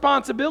have the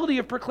responsibility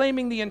of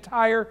proclaiming the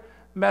entire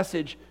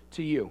message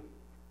to you.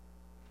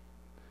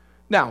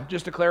 Now,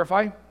 just to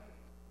clarify,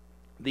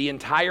 the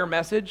entire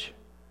message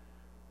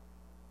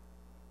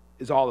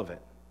is all of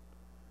it.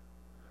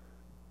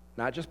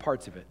 not just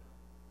parts of it.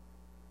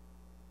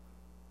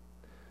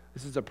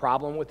 This is a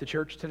problem with the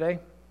church today.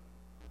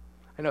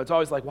 I know it's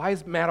always like, why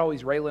is Matt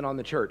always railing on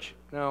the church?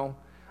 No,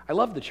 I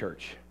love the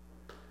church.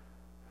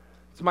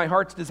 It's my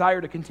heart's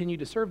desire to continue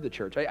to serve the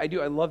church. I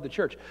do, I love the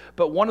church.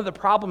 But one of the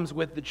problems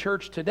with the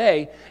church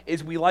today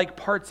is we like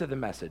parts of the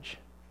message.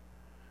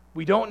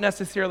 We don't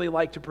necessarily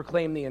like to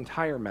proclaim the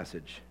entire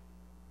message.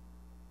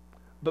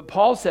 But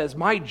Paul says,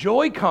 my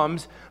joy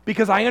comes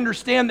because I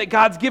understand that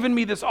God's given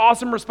me this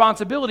awesome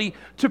responsibility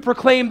to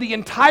proclaim the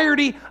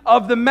entirety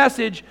of the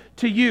message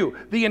to you.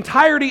 The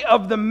entirety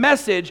of the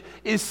message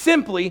is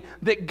simply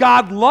that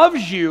God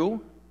loves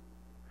you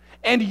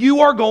and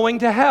you are going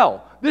to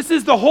hell. This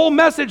is the whole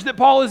message that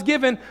Paul has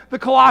given the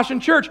Colossian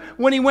church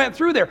when he went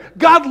through there.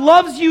 God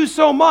loves you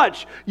so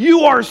much.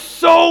 You are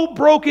so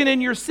broken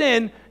in your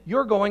sin,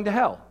 you're going to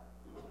hell.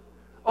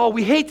 Oh,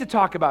 we hate to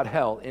talk about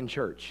hell in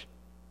church.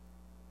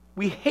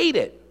 We hate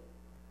it.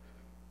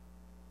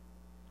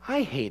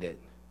 I hate it.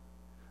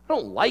 I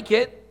don't like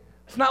it.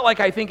 It's not like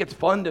I think it's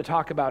fun to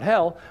talk about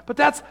hell, but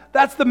that's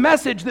the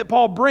message that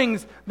Paul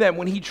brings them.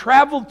 When he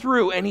traveled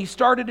through and he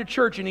started a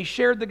church and he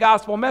shared the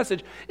gospel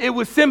message, it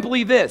was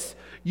simply this: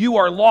 you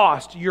are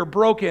lost, you're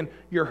broken,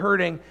 you're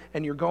hurting,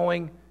 and you're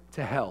going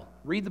to hell.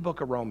 Read the book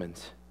of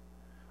Romans.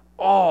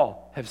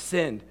 All have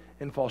sinned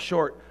and fall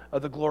short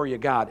of the glory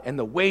of God, and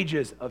the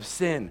wages of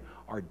sin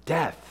are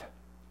death.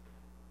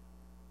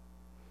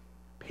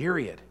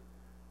 Period.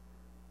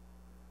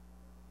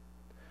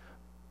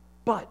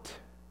 But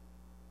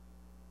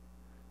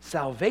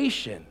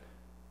salvation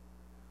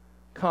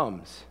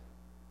comes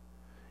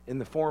in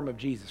the form of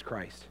Jesus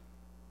Christ.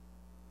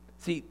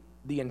 See,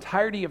 the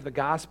entirety of the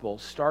gospel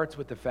starts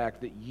with the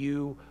fact that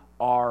you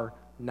are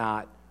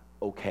not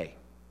okay.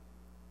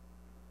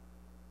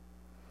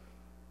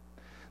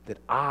 That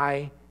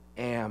I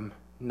am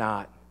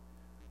not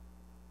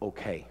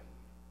okay.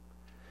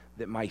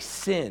 That my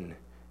sin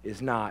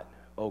is not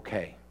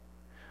okay.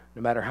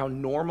 No matter how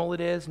normal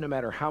it is, no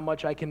matter how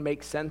much I can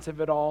make sense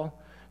of it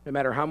all, no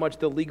matter how much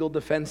the legal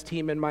defense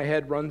team in my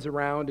head runs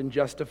around and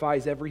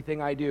justifies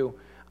everything I do,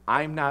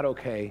 I'm not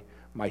okay.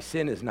 My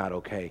sin is not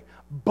okay.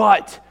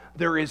 But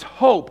there is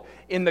hope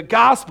in the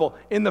gospel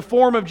in the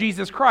form of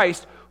Jesus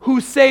Christ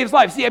who saves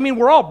lives. See, I mean,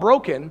 we're all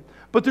broken,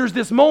 but there's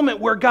this moment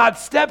where God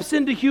steps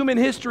into human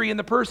history in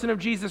the person of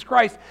Jesus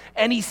Christ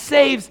and he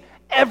saves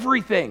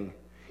everything.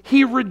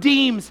 He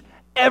redeems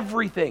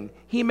everything.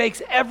 He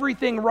makes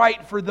everything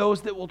right for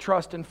those that will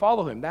trust and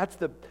follow him. That's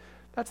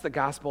the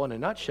gospel in a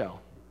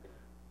nutshell.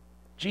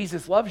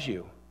 Jesus loves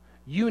you.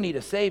 You need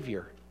a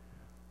Savior.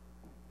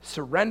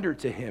 Surrender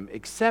to him.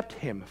 Accept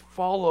him.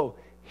 Follow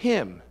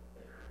him.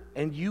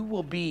 And you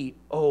will be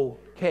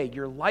okay.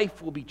 Your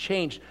life will be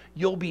changed.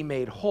 You'll be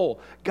made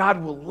whole.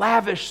 God will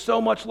lavish so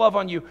much love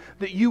on you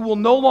that you will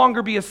no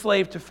longer be a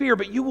slave to fear,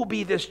 but you will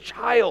be this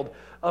child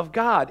of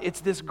God. It's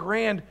this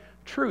grand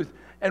truth.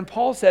 And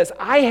Paul says,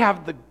 I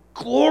have the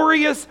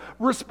glorious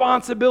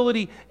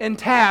responsibility and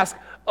task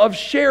of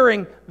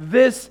sharing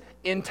this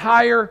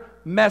entire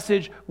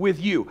message with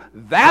you.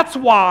 That's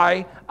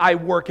why I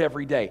work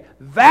every day.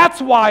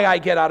 That's why I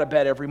get out of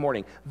bed every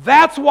morning.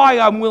 That's why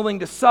I'm willing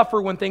to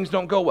suffer when things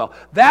don't go well.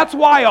 That's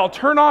why I'll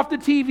turn off the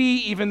TV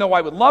even though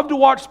I would love to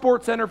watch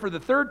SportsCenter for the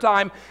third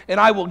time, and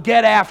I will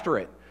get after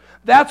it.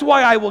 That's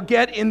why I will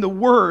get in the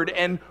Word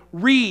and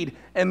read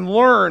and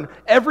learn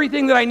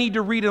everything that I need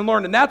to read and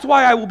learn. And that's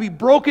why I will be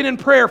broken in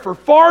prayer for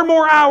far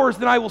more hours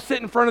than I will sit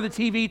in front of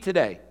the TV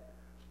today.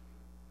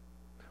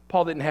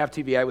 Paul didn't have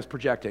TV. I was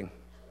projecting.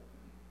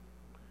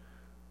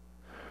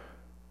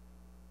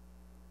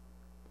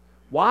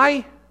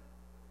 Why?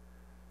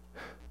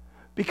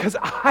 Because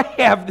I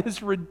have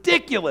this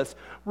ridiculous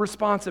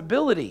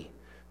responsibility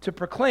to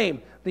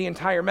proclaim the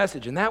entire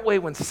message. And that way,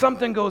 when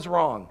something goes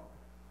wrong,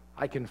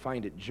 I can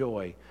find it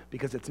joy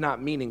because it's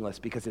not meaningless,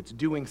 because it's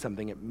doing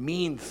something. It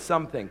means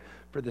something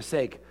for the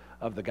sake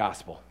of the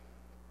gospel.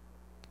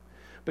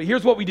 But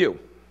here's what we do.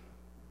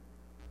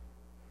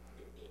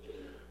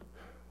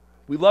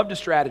 We love to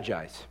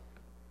strategize.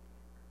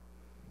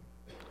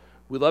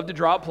 We love to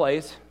draw up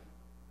plays.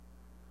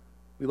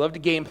 We love to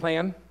game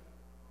plan.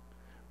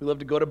 We love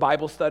to go to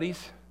Bible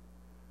studies,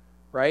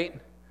 right?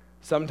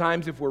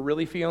 Sometimes if we're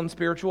really feeling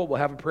spiritual, we'll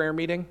have a prayer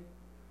meeting,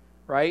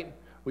 right?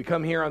 We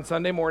come here on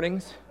Sunday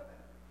mornings.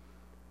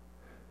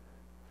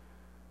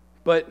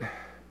 But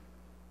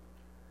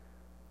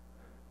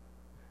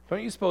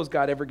don't you suppose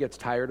God ever gets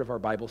tired of our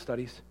Bible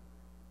studies?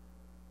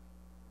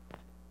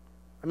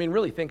 I mean,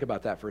 really think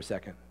about that for a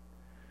second.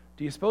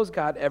 Do you suppose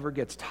God ever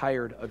gets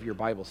tired of your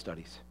Bible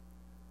studies?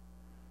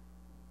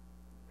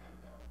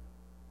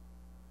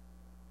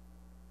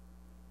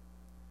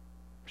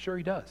 Sure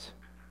he does.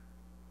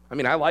 I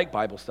mean, I like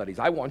Bible studies.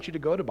 I want you to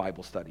go to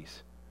Bible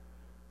studies.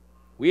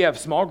 We have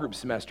small group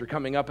semester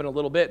coming up in a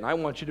little bit, and I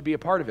want you to be a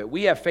part of it.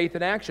 We have Faith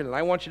in Action, and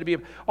I want you to be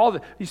all of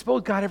it. You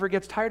suppose God ever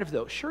gets tired of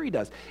those? Sure he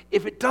does.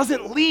 If it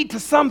doesn't lead to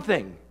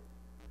something,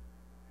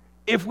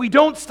 if we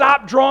don't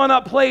stop drawing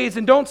up plays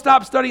and don't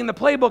stop studying the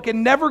playbook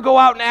and never go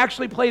out and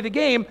actually play the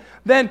game,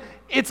 then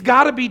it's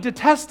got to be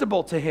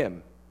detestable to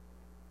him.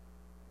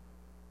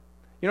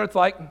 You know what it's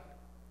like?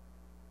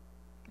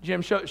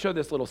 Jim, show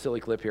this little silly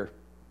clip here.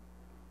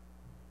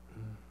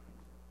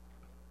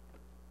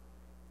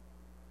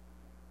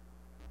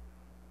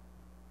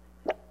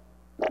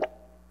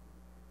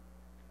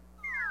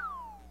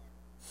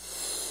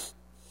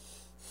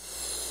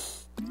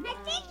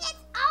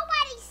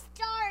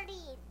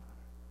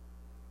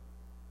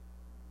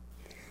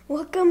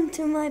 Welcome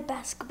to my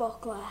basketball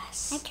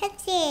class. I can't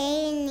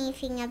say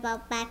anything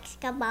about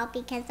basketball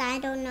because I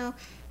don't know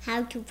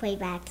how to play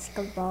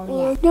basketball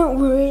Well, yet. don't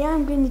worry,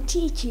 I'm going to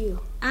teach you.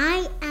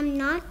 I am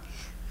not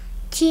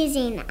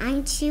teasing.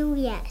 I'm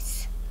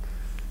serious.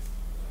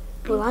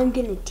 Well, I'm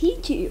going to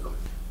teach you.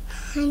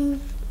 I'm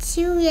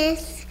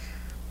serious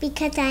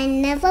because I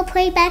never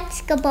play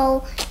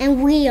basketball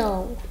and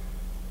will.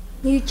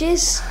 You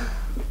just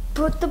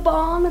put the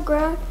ball on the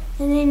ground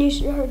and then you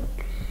start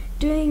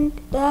doing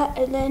that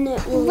and then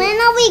it will... When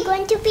are we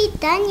going to be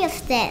done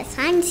with this?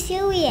 I'm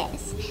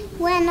serious.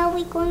 When are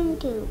we going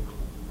to?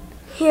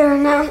 Here,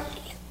 now,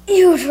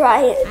 you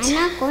try it. I'm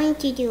not going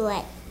to do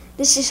it.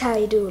 This is how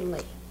you do it,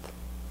 like.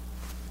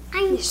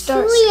 I'm You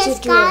start serious,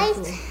 to guys.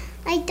 dribble.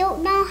 I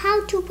don't know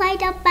how to play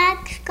the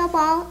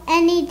basketball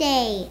any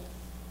day.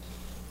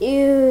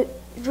 You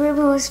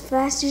dribble as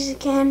fast as you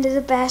can to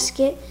the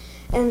basket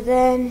and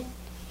then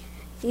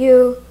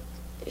you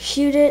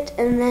shoot it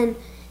and then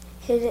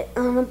hit it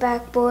on the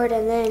backboard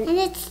and then... And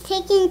it's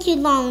taking too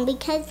long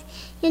because,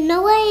 you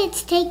know why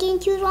it's taking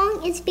too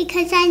long? It's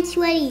because I'm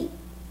sweaty.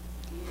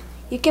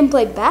 You can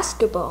play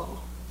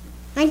basketball.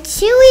 I'm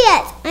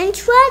serious. I'm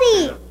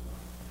sweaty.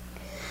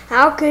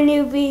 How can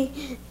you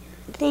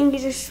think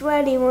you're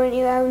sweaty when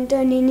you haven't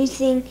done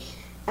anything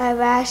I've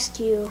asked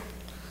you?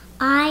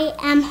 I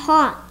am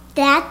hot.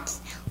 That's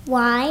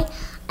why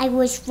I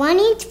was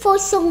running for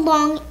so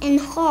long and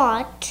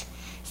hot.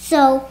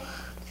 So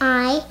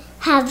I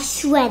have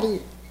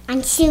sweaty.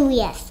 I'm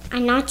serious.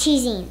 I'm not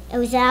teasing. It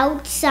was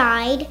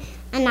outside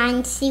and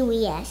I'm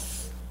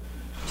serious.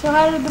 So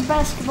how did the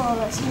basketball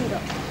lesson go?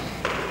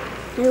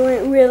 It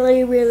went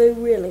really, really,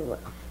 really well.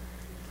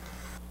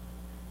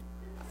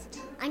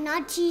 I'm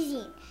not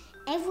teasing.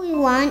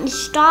 Everyone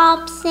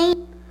stop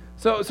saying.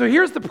 So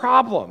here's the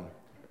problem.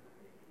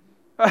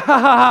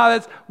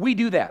 We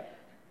do that.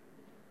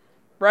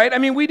 Right? I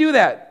mean, we do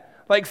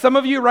that. Like some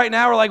of you right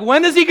now are like,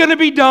 when is he going to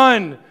be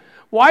done?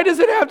 Why does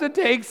it have to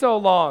take so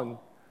long?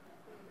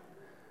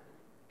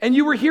 And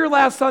you were here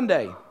last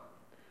Sunday.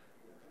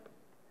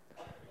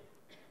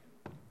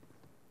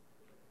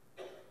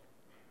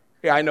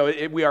 Yeah, I know,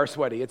 we are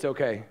sweaty. It's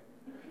okay.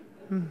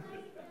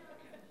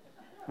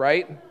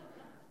 Right?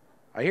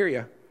 I hear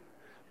you.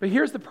 But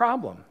here's the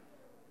problem.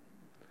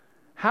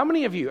 How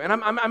many of you, and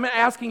I'm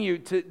asking you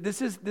to,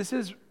 this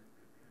is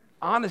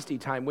honesty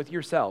time with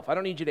yourself. I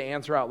don't need you to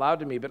answer out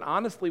loud to me, but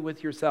honestly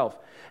with yourself.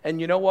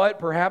 And you know what?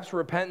 Perhaps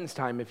repentance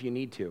time if you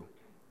need to.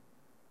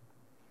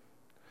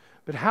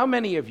 But how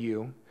many of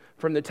you,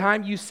 from the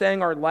time you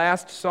sang our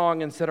last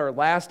song and said our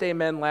last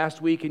amen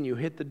last week and you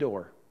hit the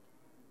door,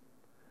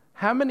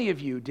 how many of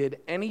you did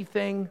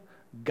anything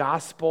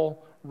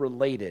gospel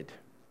related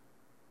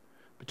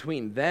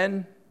between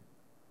then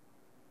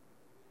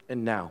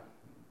and now?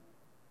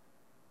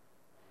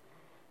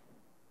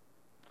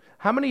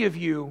 How many of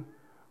you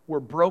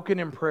were broken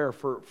in prayer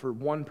for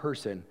one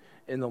person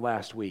in the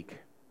last week?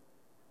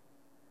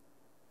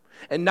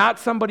 And not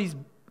somebody's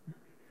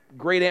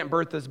great Aunt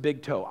Bertha's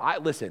big toe.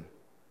 Listen,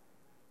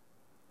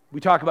 we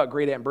talk about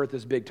great Aunt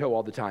Bertha's big toe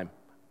all the time.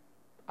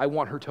 I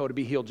want her toe to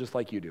be healed just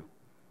like you do.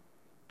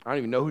 I don't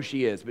even know who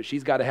she is, but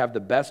she's got to have the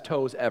best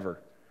toes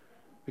ever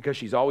because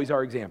she's always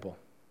our example.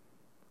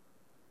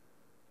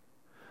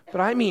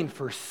 But I mean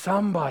for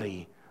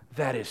somebody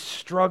that is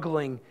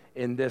struggling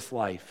in this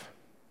life.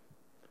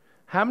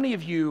 How many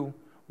of you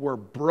were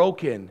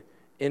broken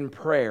in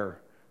prayer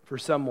for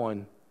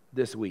someone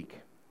this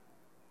week?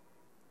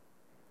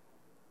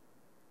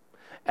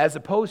 As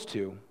opposed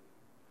to,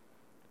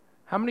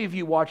 how many of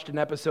you watched an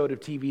episode of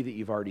TV that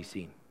you've already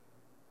seen?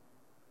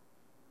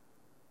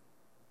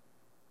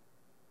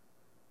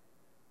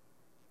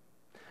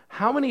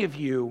 How many of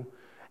you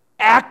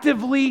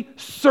actively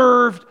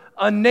served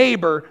a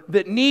neighbor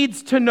that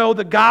needs to know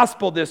the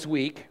gospel this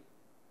week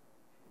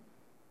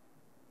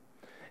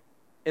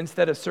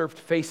instead of surfed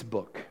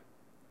Facebook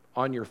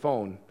on your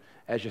phone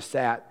as you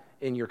sat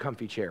in your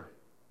comfy chair?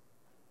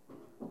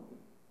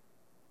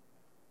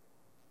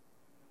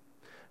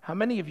 How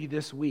many of you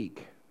this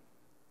week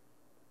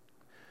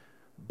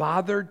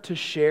bothered to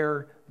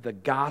share the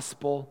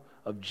gospel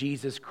of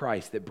Jesus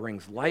Christ that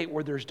brings light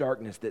where there's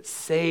darkness, that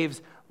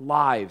saves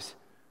lives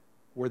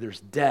where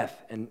there's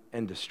death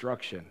and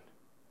destruction?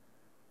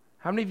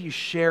 How many of you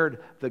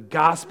shared the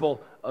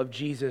gospel of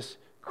Jesus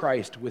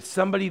Christ with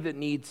somebody that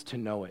needs to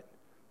know it?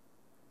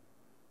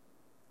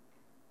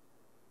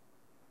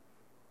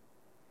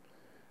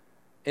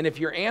 And if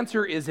your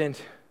answer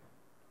isn't,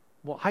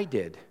 well, I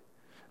did,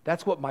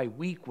 that's what my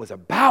week was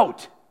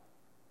about,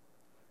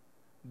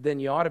 then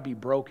you ought to be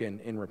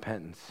broken in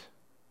repentance.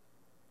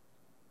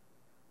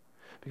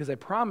 Because I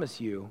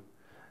promise you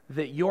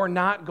that you're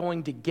not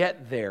going to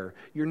get there.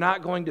 You're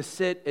not going to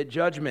sit at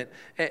judgment.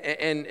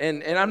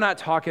 And I'm not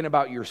talking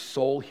about your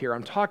soul here.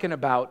 I'm talking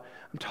about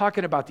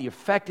the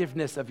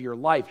effectiveness of your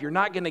life. You're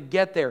not going to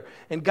get there,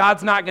 and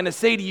God's not going to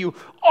say to you,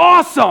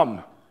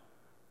 awesome,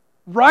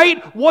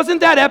 right?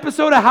 Wasn't that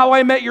episode of How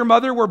I Met Your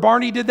Mother where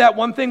Barney did that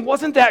one thing?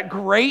 Wasn't that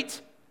great?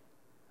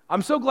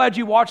 I'm so glad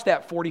you watched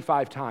that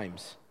 45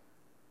 times.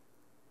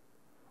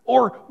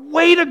 Or,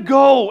 way to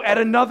go at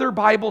another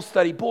Bible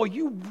study. Boy,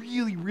 you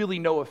really, really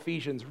know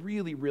Ephesians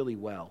really, really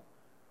well.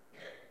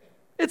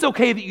 It's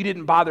okay that you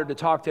didn't bother to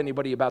talk to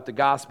anybody about the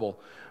gospel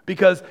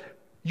because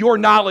your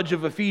knowledge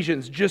of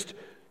Ephesians just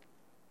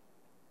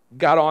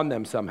got on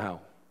them somehow.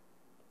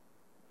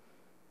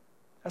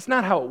 That's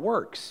not how it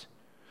works.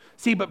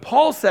 See, but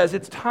Paul says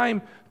it's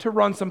time to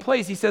run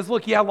someplace. He says,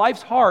 look, yeah,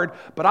 life's hard,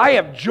 but I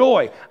have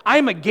joy.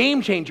 I'm a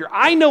game changer.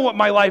 I know what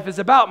my life is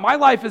about. My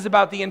life is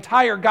about the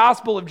entire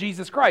gospel of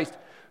Jesus Christ,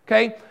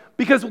 okay?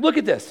 Because look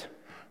at this.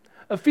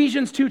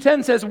 Ephesians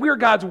 2:10 says we're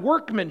God's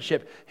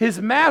workmanship,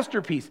 his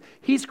masterpiece.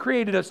 He's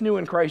created us new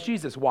in Christ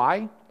Jesus.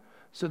 Why?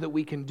 So that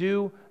we can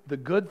do the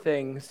good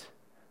things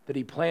that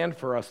he planned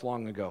for us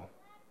long ago.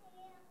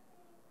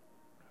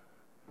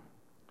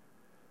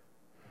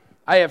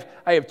 I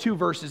have two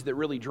verses that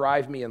really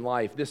drive me in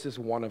life. This is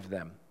one of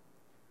them.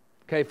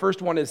 Okay,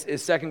 first one is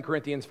 2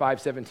 Corinthians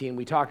 5:17.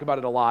 We talk about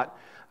it a lot.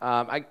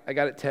 I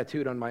got it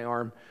tattooed on my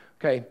arm.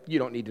 Okay, you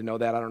don't need to know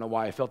that. I don't know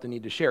why I felt the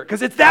need to share it.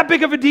 Because it's that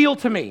big of a deal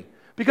to me.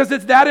 Because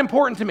it's that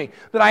important to me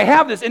that I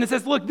have this. And it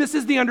says, look, this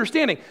is the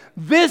understanding.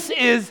 This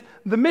is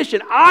the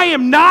mission. I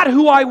am not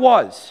who I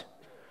was.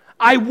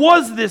 I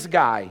was this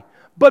guy.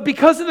 But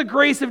because of the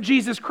grace of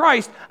Jesus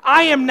Christ,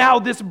 I am now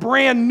this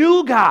brand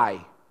new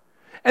guy.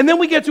 And then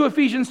we get to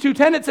Ephesians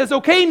 2:10. It says,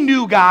 okay,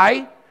 new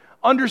guy,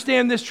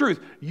 understand this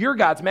truth. You're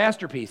God's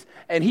masterpiece,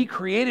 and he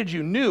created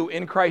you new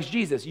in Christ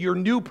Jesus. You're a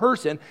new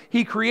person.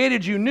 He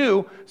created you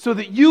new so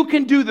that you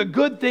can do the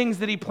good things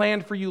that he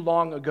planned for you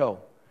long ago.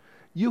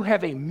 You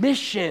have a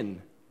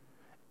mission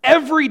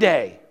every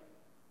day,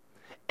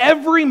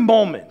 every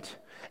moment,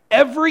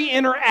 every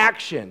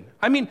interaction.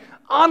 I mean,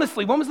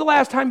 honestly, when was the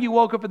last time you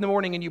woke up in the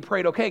morning and you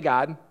prayed, okay,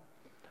 God,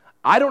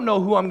 I don't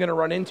know who I'm going to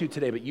run into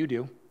today, but you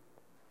do.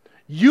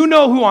 You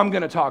know who I'm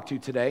going to talk to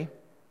today.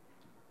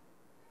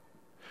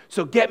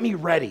 So get me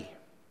ready.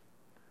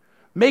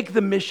 Make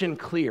the mission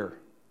clear.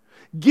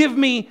 Give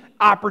me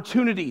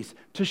opportunities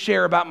to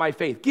share about my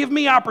faith. Give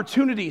me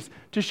opportunities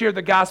to share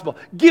the gospel.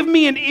 Give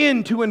me an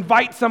in to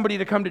invite somebody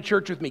to come to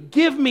church with me.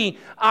 Give me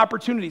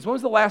opportunities. When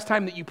was the last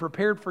time that you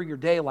prepared for your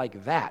day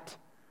like that?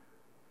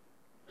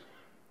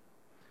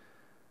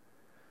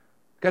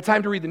 Got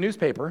time to read the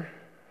newspaper?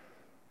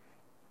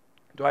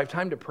 Do I have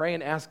time to pray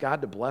and ask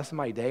God to bless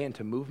my day and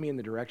to move me in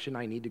the direction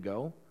I need to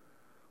go?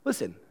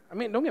 Listen, I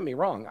mean, don't get me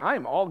wrong. I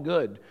am all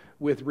good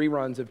with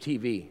reruns of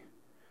TV.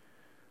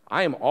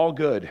 I am all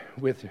good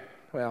with,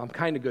 well, I'm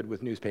kind of good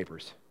with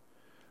newspapers,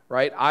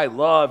 right? I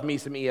love me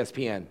some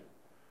ESPN.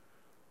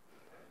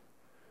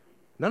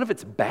 None of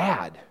it's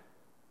bad,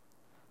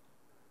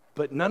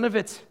 but none of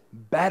it's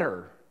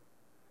better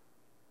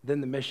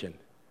than the mission.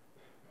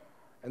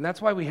 And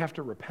that's why we have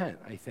to repent,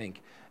 I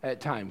think,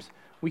 at times.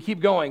 We keep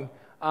going.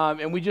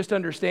 And we just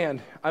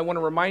understand, I want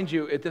to remind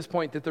you at this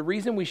point that the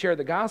reason we share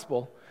the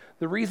gospel,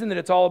 the reason that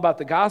it's all about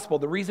the gospel,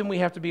 the reason we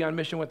have to be on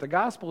mission with the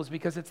gospel is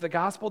because it's the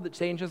gospel that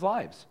changes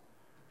lives.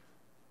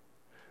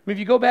 I mean, if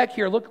you go back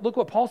here, look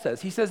what Paul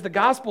says. He says the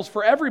gospel's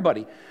for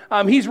everybody.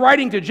 He's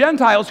writing to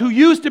Gentiles who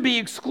used to be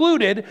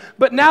excluded,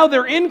 but now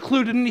they're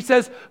included. And he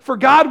says, for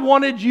God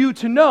wanted you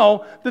to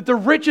know that the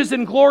riches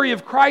and glory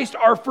of Christ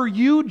are for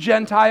you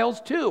Gentiles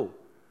too.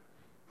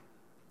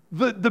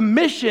 The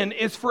mission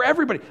is for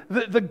everybody.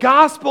 The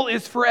gospel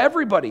is for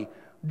everybody.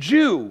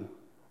 Jew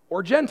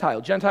or Gentile.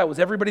 Gentile was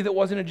everybody that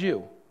wasn't a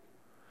Jew.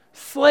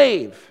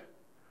 Slave,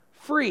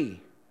 free,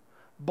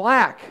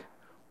 black,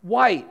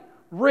 white,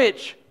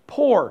 rich,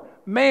 poor,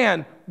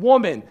 man,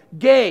 woman,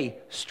 gay,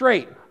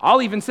 straight.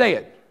 I'll even say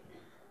it.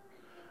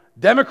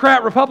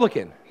 Democrat,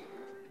 Republican.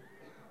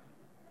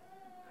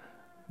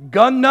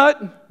 Gun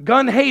nut,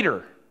 gun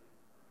hater.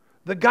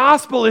 The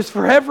gospel is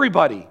for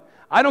everybody.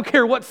 I don't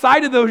care what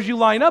side of those you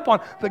line up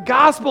on. The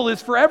gospel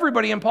is for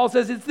everybody. And Paul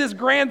says it's this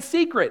grand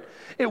secret.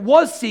 It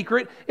was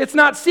secret. It's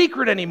not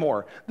secret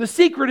anymore. The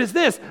secret is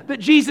this, that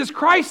Jesus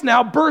Christ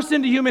now bursts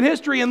into human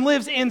history and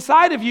lives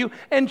inside of you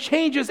and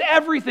changes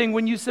everything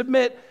when you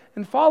submit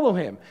and follow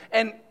him.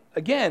 And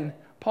again,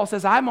 Paul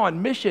says, I'm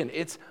on mission.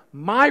 It's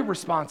my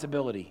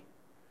responsibility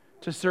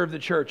to serve the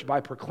church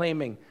by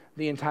proclaiming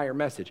the entire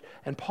message.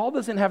 And Paul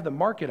doesn't have the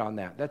market on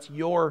that. That's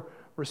your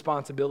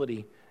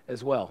responsibility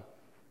as well.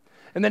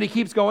 And then he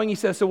keeps going. He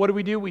says, so what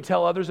do? We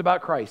tell others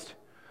about Christ,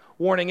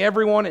 warning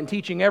everyone and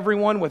teaching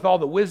everyone with all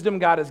the wisdom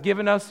God has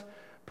given us.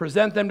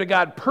 Present them to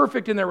God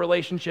perfect in their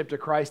relationship to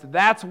Christ.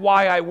 That's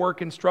why I work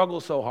and struggle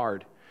so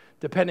hard,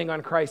 depending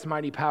on Christ's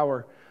mighty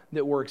power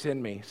that works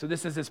in me. So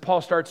this is as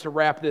Paul starts to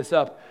wrap this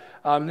up.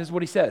 This is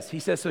what he says. He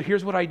says, so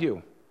here's what I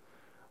do.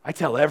 I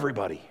tell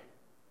everybody.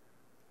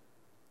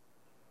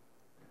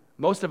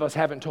 Most of us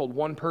haven't told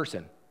one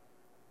person.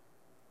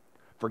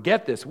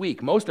 Forget this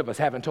week. Most of us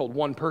haven't told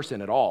one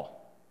person at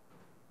all.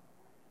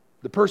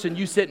 The person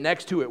you sit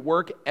next to at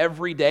work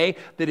every day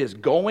that is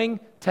going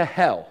to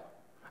hell.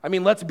 I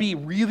mean, let's be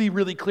really,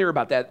 really clear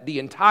about that. The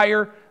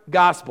entire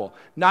gospel.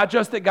 Not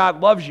just that God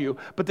loves you,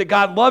 but that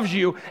God loves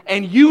you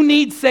and you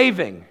need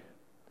saving.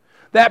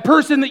 That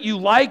person that you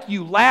like,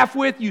 you laugh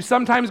with, you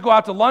sometimes go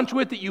out to lunch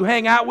with, that you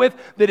hang out with,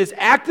 that is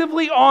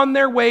actively on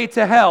their way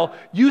to hell,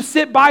 you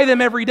sit by them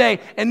every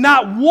day, and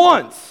not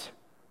once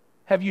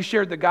have you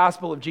shared the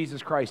gospel of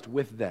Jesus Christ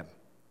with them.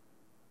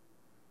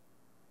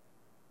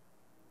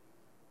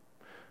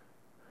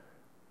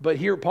 But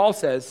here Paul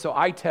says, so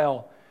I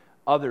tell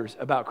others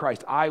about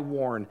Christ. I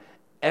warn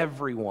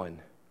everyone.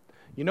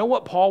 You know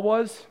what Paul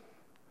was?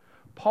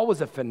 Paul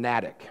was a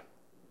fanatic.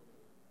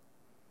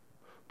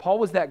 Paul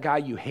was that guy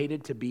you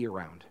hated to be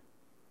around.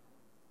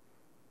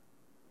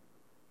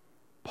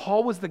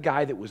 Paul was the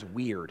guy that was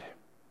weird.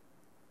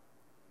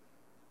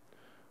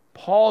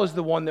 Paul is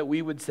the one that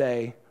we would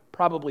say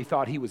probably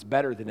thought he was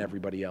better than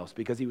everybody else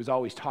because he was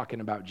always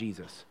talking about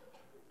Jesus.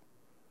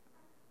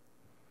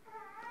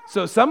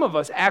 So some of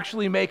us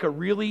actually make a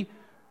really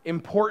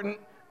important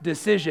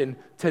decision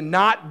to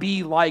not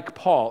be like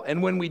Paul.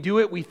 And when we do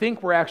it, we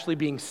think we're actually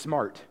being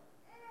smart.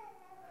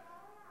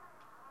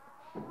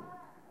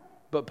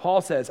 But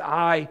Paul says,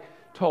 I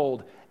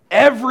told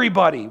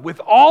everybody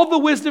with all the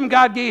wisdom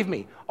God gave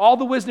me. All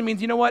the wisdom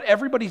means, you know what?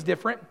 Everybody's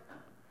different.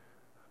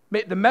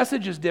 The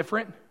message is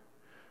different.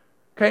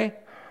 Okay?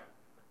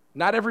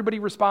 Not everybody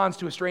responds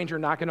to a stranger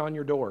knocking on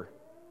your door.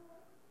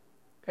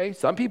 Okay?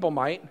 Some people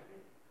might.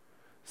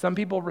 Some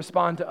people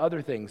respond to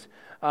other things.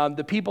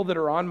 The people that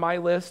are on my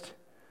list,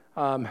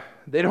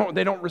 they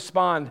don't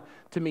respond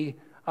to me.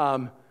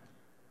 Well,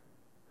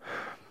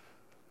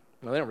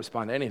 they don't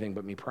respond to anything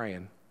but me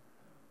praying.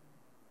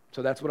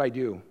 So that's what I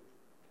do.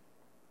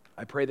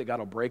 I pray that God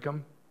will break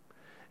them.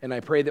 And I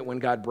pray that when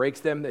God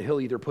breaks them, that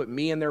he'll either put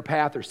me in their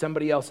path or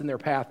somebody else in their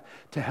path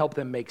to help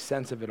them make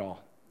sense of it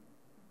all.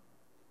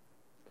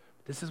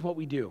 This is what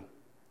we do.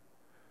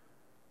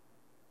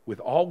 With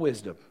all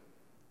wisdom,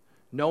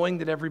 knowing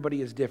that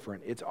everybody is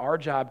different, it's our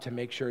job to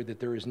make sure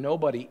that there is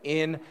nobody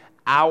in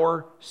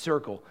our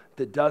circle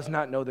that does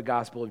not know the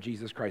gospel of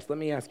Jesus Christ. Let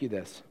me ask you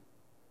this.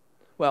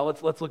 Well,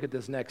 let's look at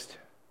this next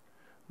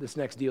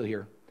deal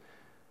here.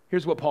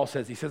 Here's what Paul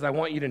says. He says, I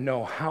want you to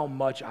know how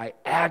much I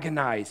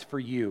agonize for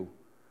you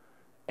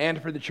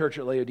and for the church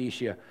at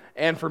Laodicea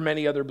and for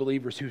many other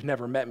believers who've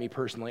never met me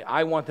personally.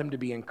 I want them to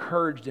be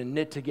encouraged and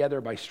knit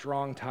together by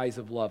strong ties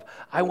of love.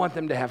 I want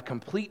them to have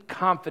complete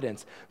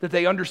confidence that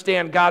they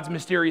understand God's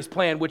mysterious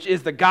plan, which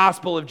is the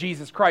gospel of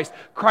Jesus Christ,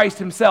 Christ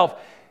himself.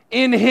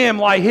 In him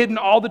lie hidden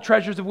all the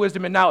treasures of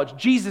wisdom and knowledge.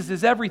 Jesus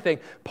is everything.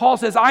 Paul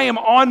says, I am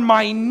on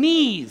my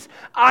knees.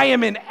 I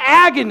am in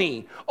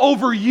agony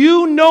over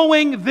you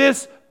knowing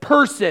this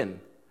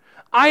person.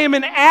 I am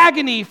in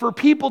agony for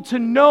people to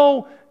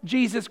know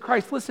Jesus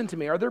Christ. Listen to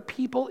me. Are there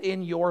people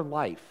in your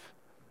life,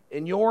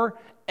 in your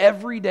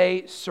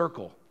everyday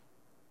circle,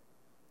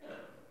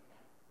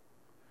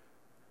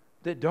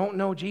 that don't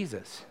know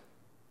Jesus?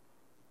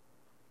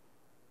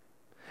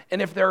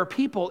 And if there are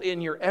people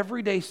in your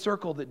everyday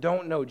circle that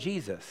don't know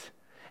Jesus,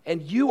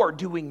 and you are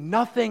doing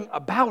nothing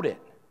about it,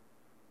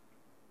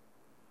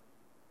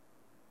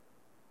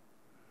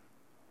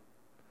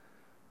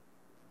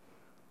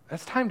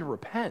 that's time to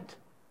repent.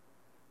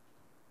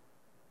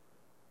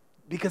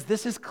 Because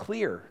this is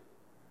clear.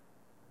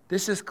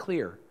 This is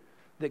clear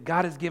that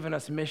God has given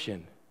us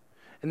mission.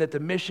 And that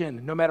the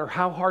mission, no matter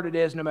how hard it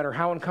is, no matter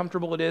how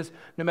uncomfortable it is,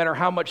 no matter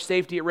how much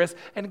safety at risk.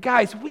 And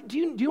guys, do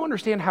you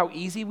understand how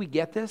easy we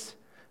get this?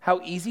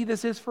 How easy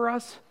this is for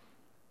us?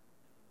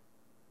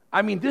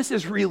 I mean, this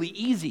is really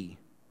easy.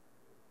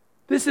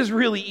 This is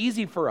really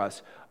easy for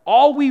us.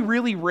 All we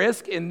really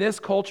risk in this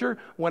culture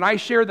when I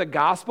share the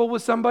gospel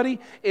with somebody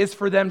is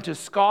for them to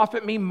scoff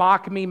at me,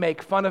 mock me,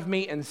 make fun of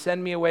me, and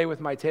send me away with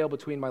my tail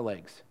between my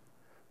legs.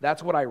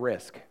 That's what I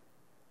risk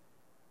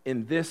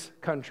in this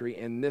country,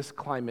 in this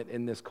climate,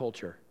 in this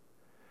culture.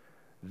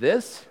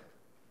 This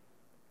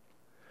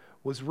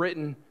was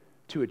written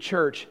to a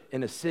church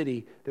in a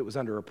city that was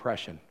under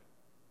oppression,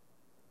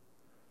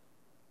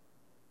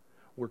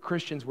 where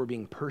Christians were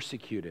being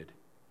persecuted,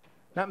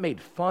 not made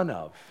fun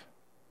of,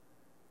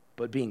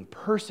 but being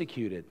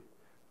persecuted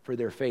for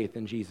their faith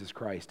in Jesus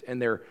Christ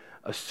and their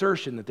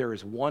assertion that there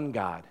is one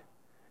God.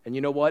 And you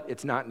know what?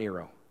 It's not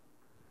Nero.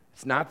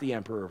 It's not the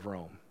Emperor of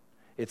Rome.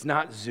 It's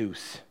not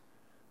Zeus.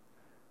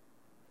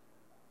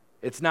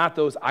 It's not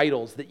those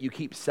idols that you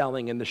keep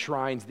selling in the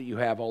shrines that you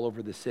have all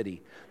over the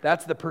city.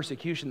 That's the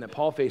persecution that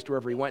Paul faced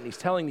wherever he went. And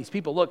he's telling these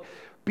people, look,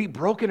 be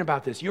broken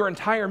about this. Your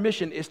entire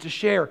mission is to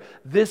share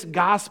this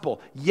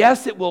gospel.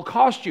 Yes, it will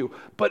cost you,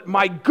 but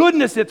my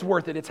goodness, it's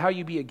worth it. It's how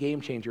you be a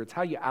game changer. It's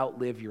how you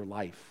outlive your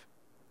life.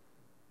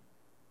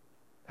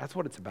 That's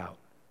what it's about.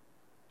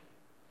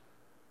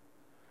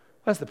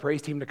 Let's the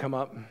praise team to come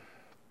up. And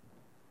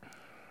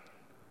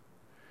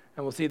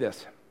we'll see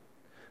this.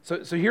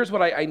 So here's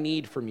what I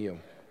need from you.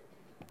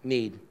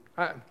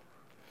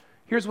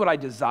 Here's what I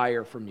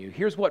desire from you.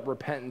 Here's what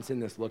repentance in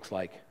this looks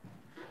like.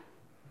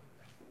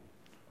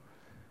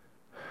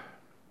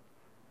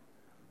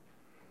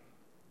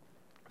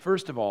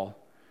 First of all,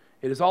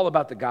 it is all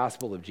about the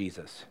gospel of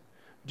Jesus.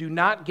 Do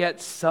not get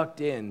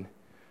sucked in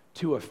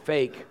to a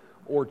fake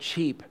or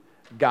cheap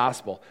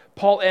gospel.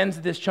 Paul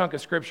ends this chunk of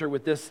scripture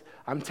with this: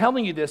 I'm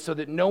telling you this so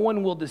that no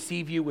one will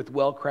deceive you with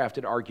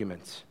well-crafted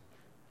arguments.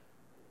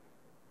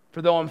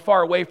 For though I'm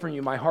far away from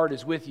you, my heart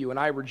is with you, and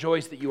I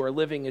rejoice that you are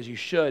living as you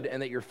should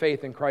and that your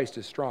faith in Christ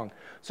is strong.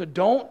 So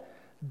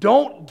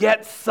don't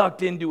get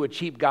sucked into a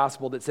cheap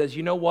gospel that says,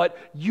 you know what,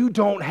 you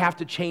don't have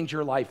to change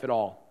your life at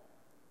all.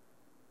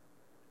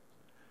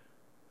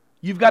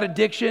 You've got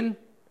addiction,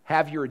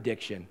 have your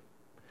addiction.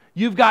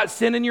 You've got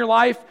sin in your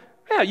life,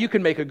 yeah, you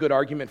can make a good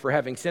argument for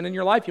having sin in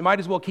your life. You might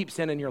as well keep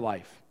sin in your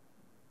life.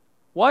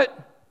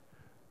 What?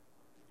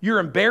 You're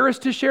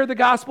embarrassed to share the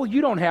gospel? You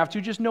don't have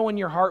to. Just know in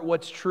your heart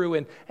what's true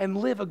and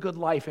live a good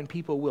life, and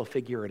people will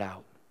figure it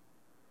out.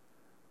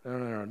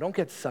 No. Don't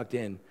get sucked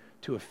in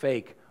to a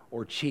fake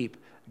or cheap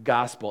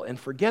gospel. And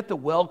forget the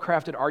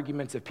well-crafted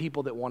arguments of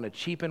people that want to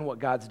cheapen what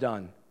God's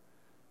done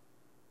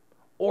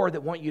or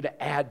that want you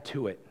to add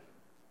to it.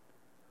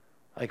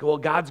 Like, well,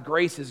 God's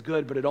grace is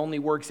good, but it only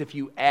works if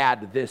you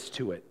add this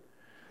to it.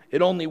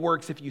 It only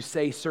works if you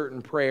say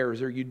certain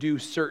prayers or you do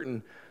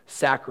certain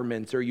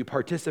sacraments or you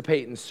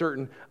participate in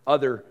certain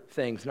other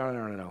things.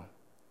 No.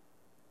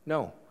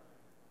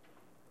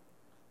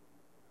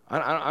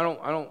 I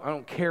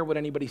don't care what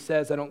anybody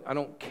says. I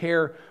don't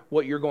care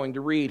what you're going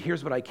to read.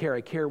 Here's what I care.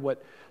 I care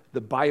what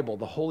the Bible,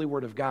 the Holy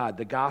Word of God,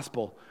 the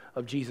gospel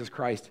of Jesus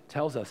Christ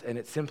tells us. And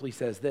it simply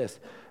says this,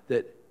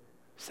 that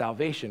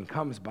salvation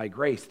comes by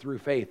grace through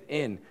faith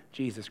in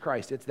Jesus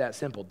Christ. It's that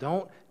simple.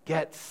 Don't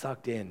get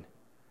sucked in.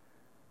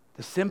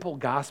 The simple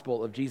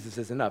gospel of Jesus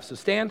is enough. So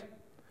stand.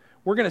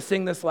 We're going to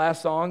sing this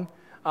last song.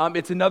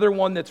 It's another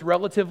one that's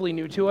relatively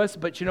new to us,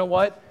 but you know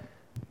what?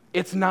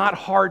 It's not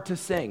hard to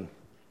sing.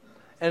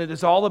 And it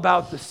is all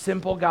about the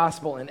simple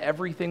gospel and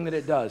everything that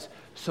it does.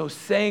 So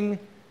sing,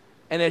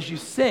 and as you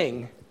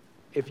sing,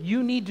 if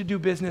you need to do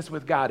business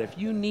with God, if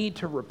you need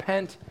to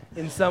repent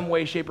in some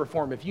way, shape, or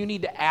form, if you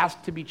need to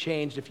ask to be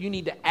changed, if you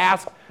need to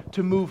ask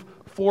to move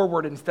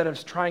forward instead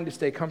of trying to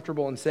stay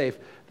comfortable and safe,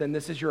 then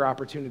this is your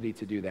opportunity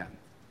to do that.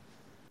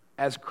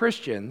 As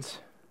Christians,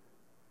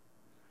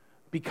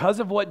 because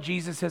of what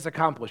Jesus has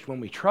accomplished, when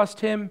we trust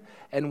him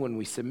and when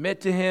we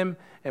submit to him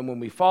and when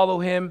we follow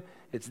him,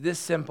 it's this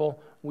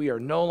simple: we are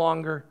no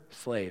longer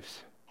slaves,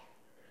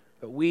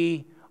 but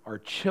we are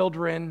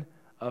children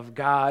of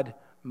God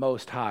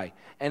Most High.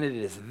 And it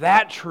is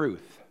that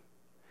truth,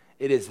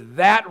 it is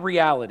that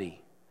reality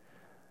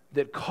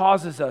that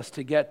causes us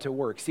to get to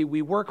work. See,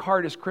 we work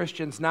hard as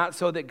Christians not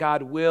so that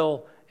God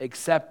will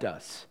accept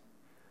us,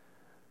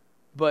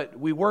 but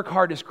we work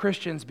hard as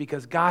Christians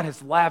because God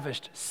has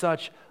lavished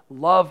such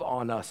love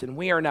on us, and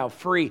we are now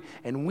free,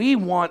 and we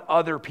want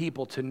other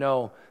people to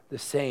know the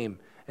same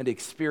and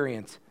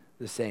experience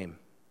the same.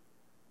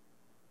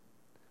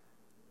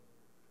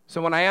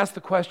 So when I ask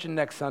the question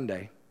next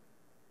Sunday,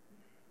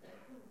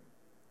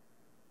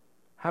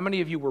 how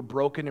many of you were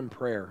broken in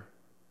prayer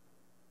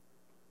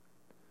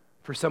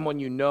for someone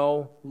you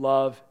know,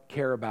 love,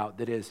 care about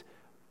that is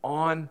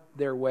on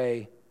their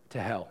way to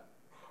hell?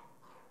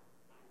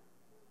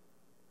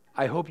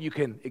 I hope you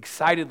can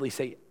excitedly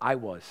say, I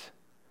was.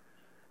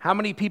 How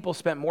many people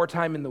spent more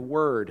time in the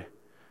Word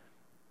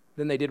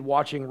than they did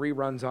watching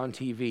reruns on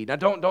TV? Now,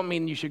 don't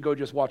mean you should go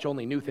just watch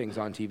only new things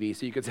on TV,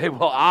 so you could say,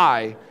 well,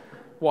 I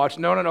watched.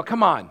 No,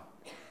 come on.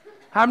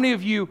 How many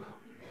of you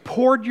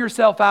poured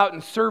yourself out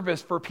in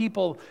service for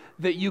people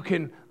that you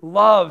can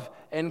love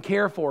and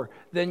care for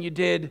than you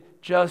did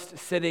just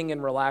sitting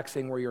and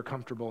relaxing where you're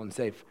comfortable and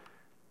safe?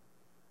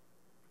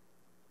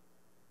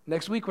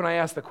 Next week when I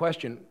ask the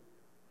question,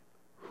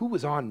 who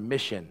was on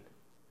mission?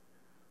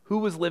 Who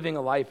was living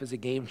a life as a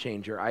game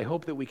changer? I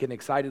hope that we can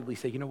excitedly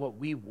say, you know what,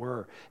 we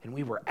were, and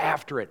we were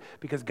after it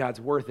because God's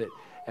worth it,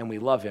 and we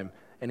love him,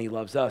 and he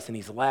loves us, and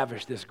he's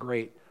lavished this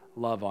great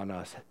love on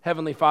us.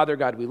 Heavenly Father,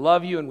 God, we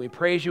love you, and we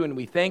praise you, and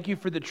we thank you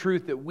for the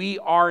truth that we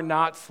are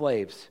not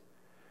slaves.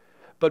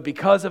 But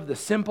because of the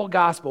simple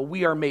gospel,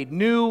 we are made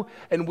new,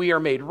 and we are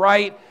made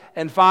right,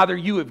 and Father,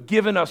 you have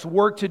given us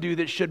work to do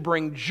that should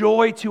bring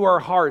joy to our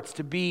hearts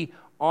to be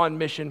on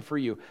mission for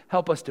you.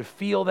 Help us to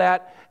feel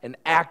that and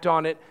act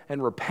on it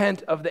and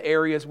repent of the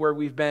areas where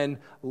we've been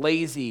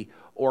lazy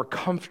or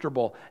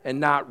comfortable and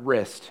not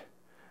risked.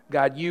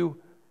 God, you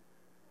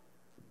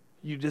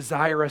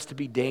desire us to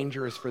be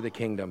dangerous for the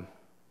kingdom.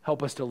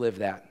 Help us to live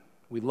that.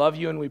 We love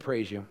you and we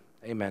praise you.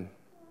 Amen.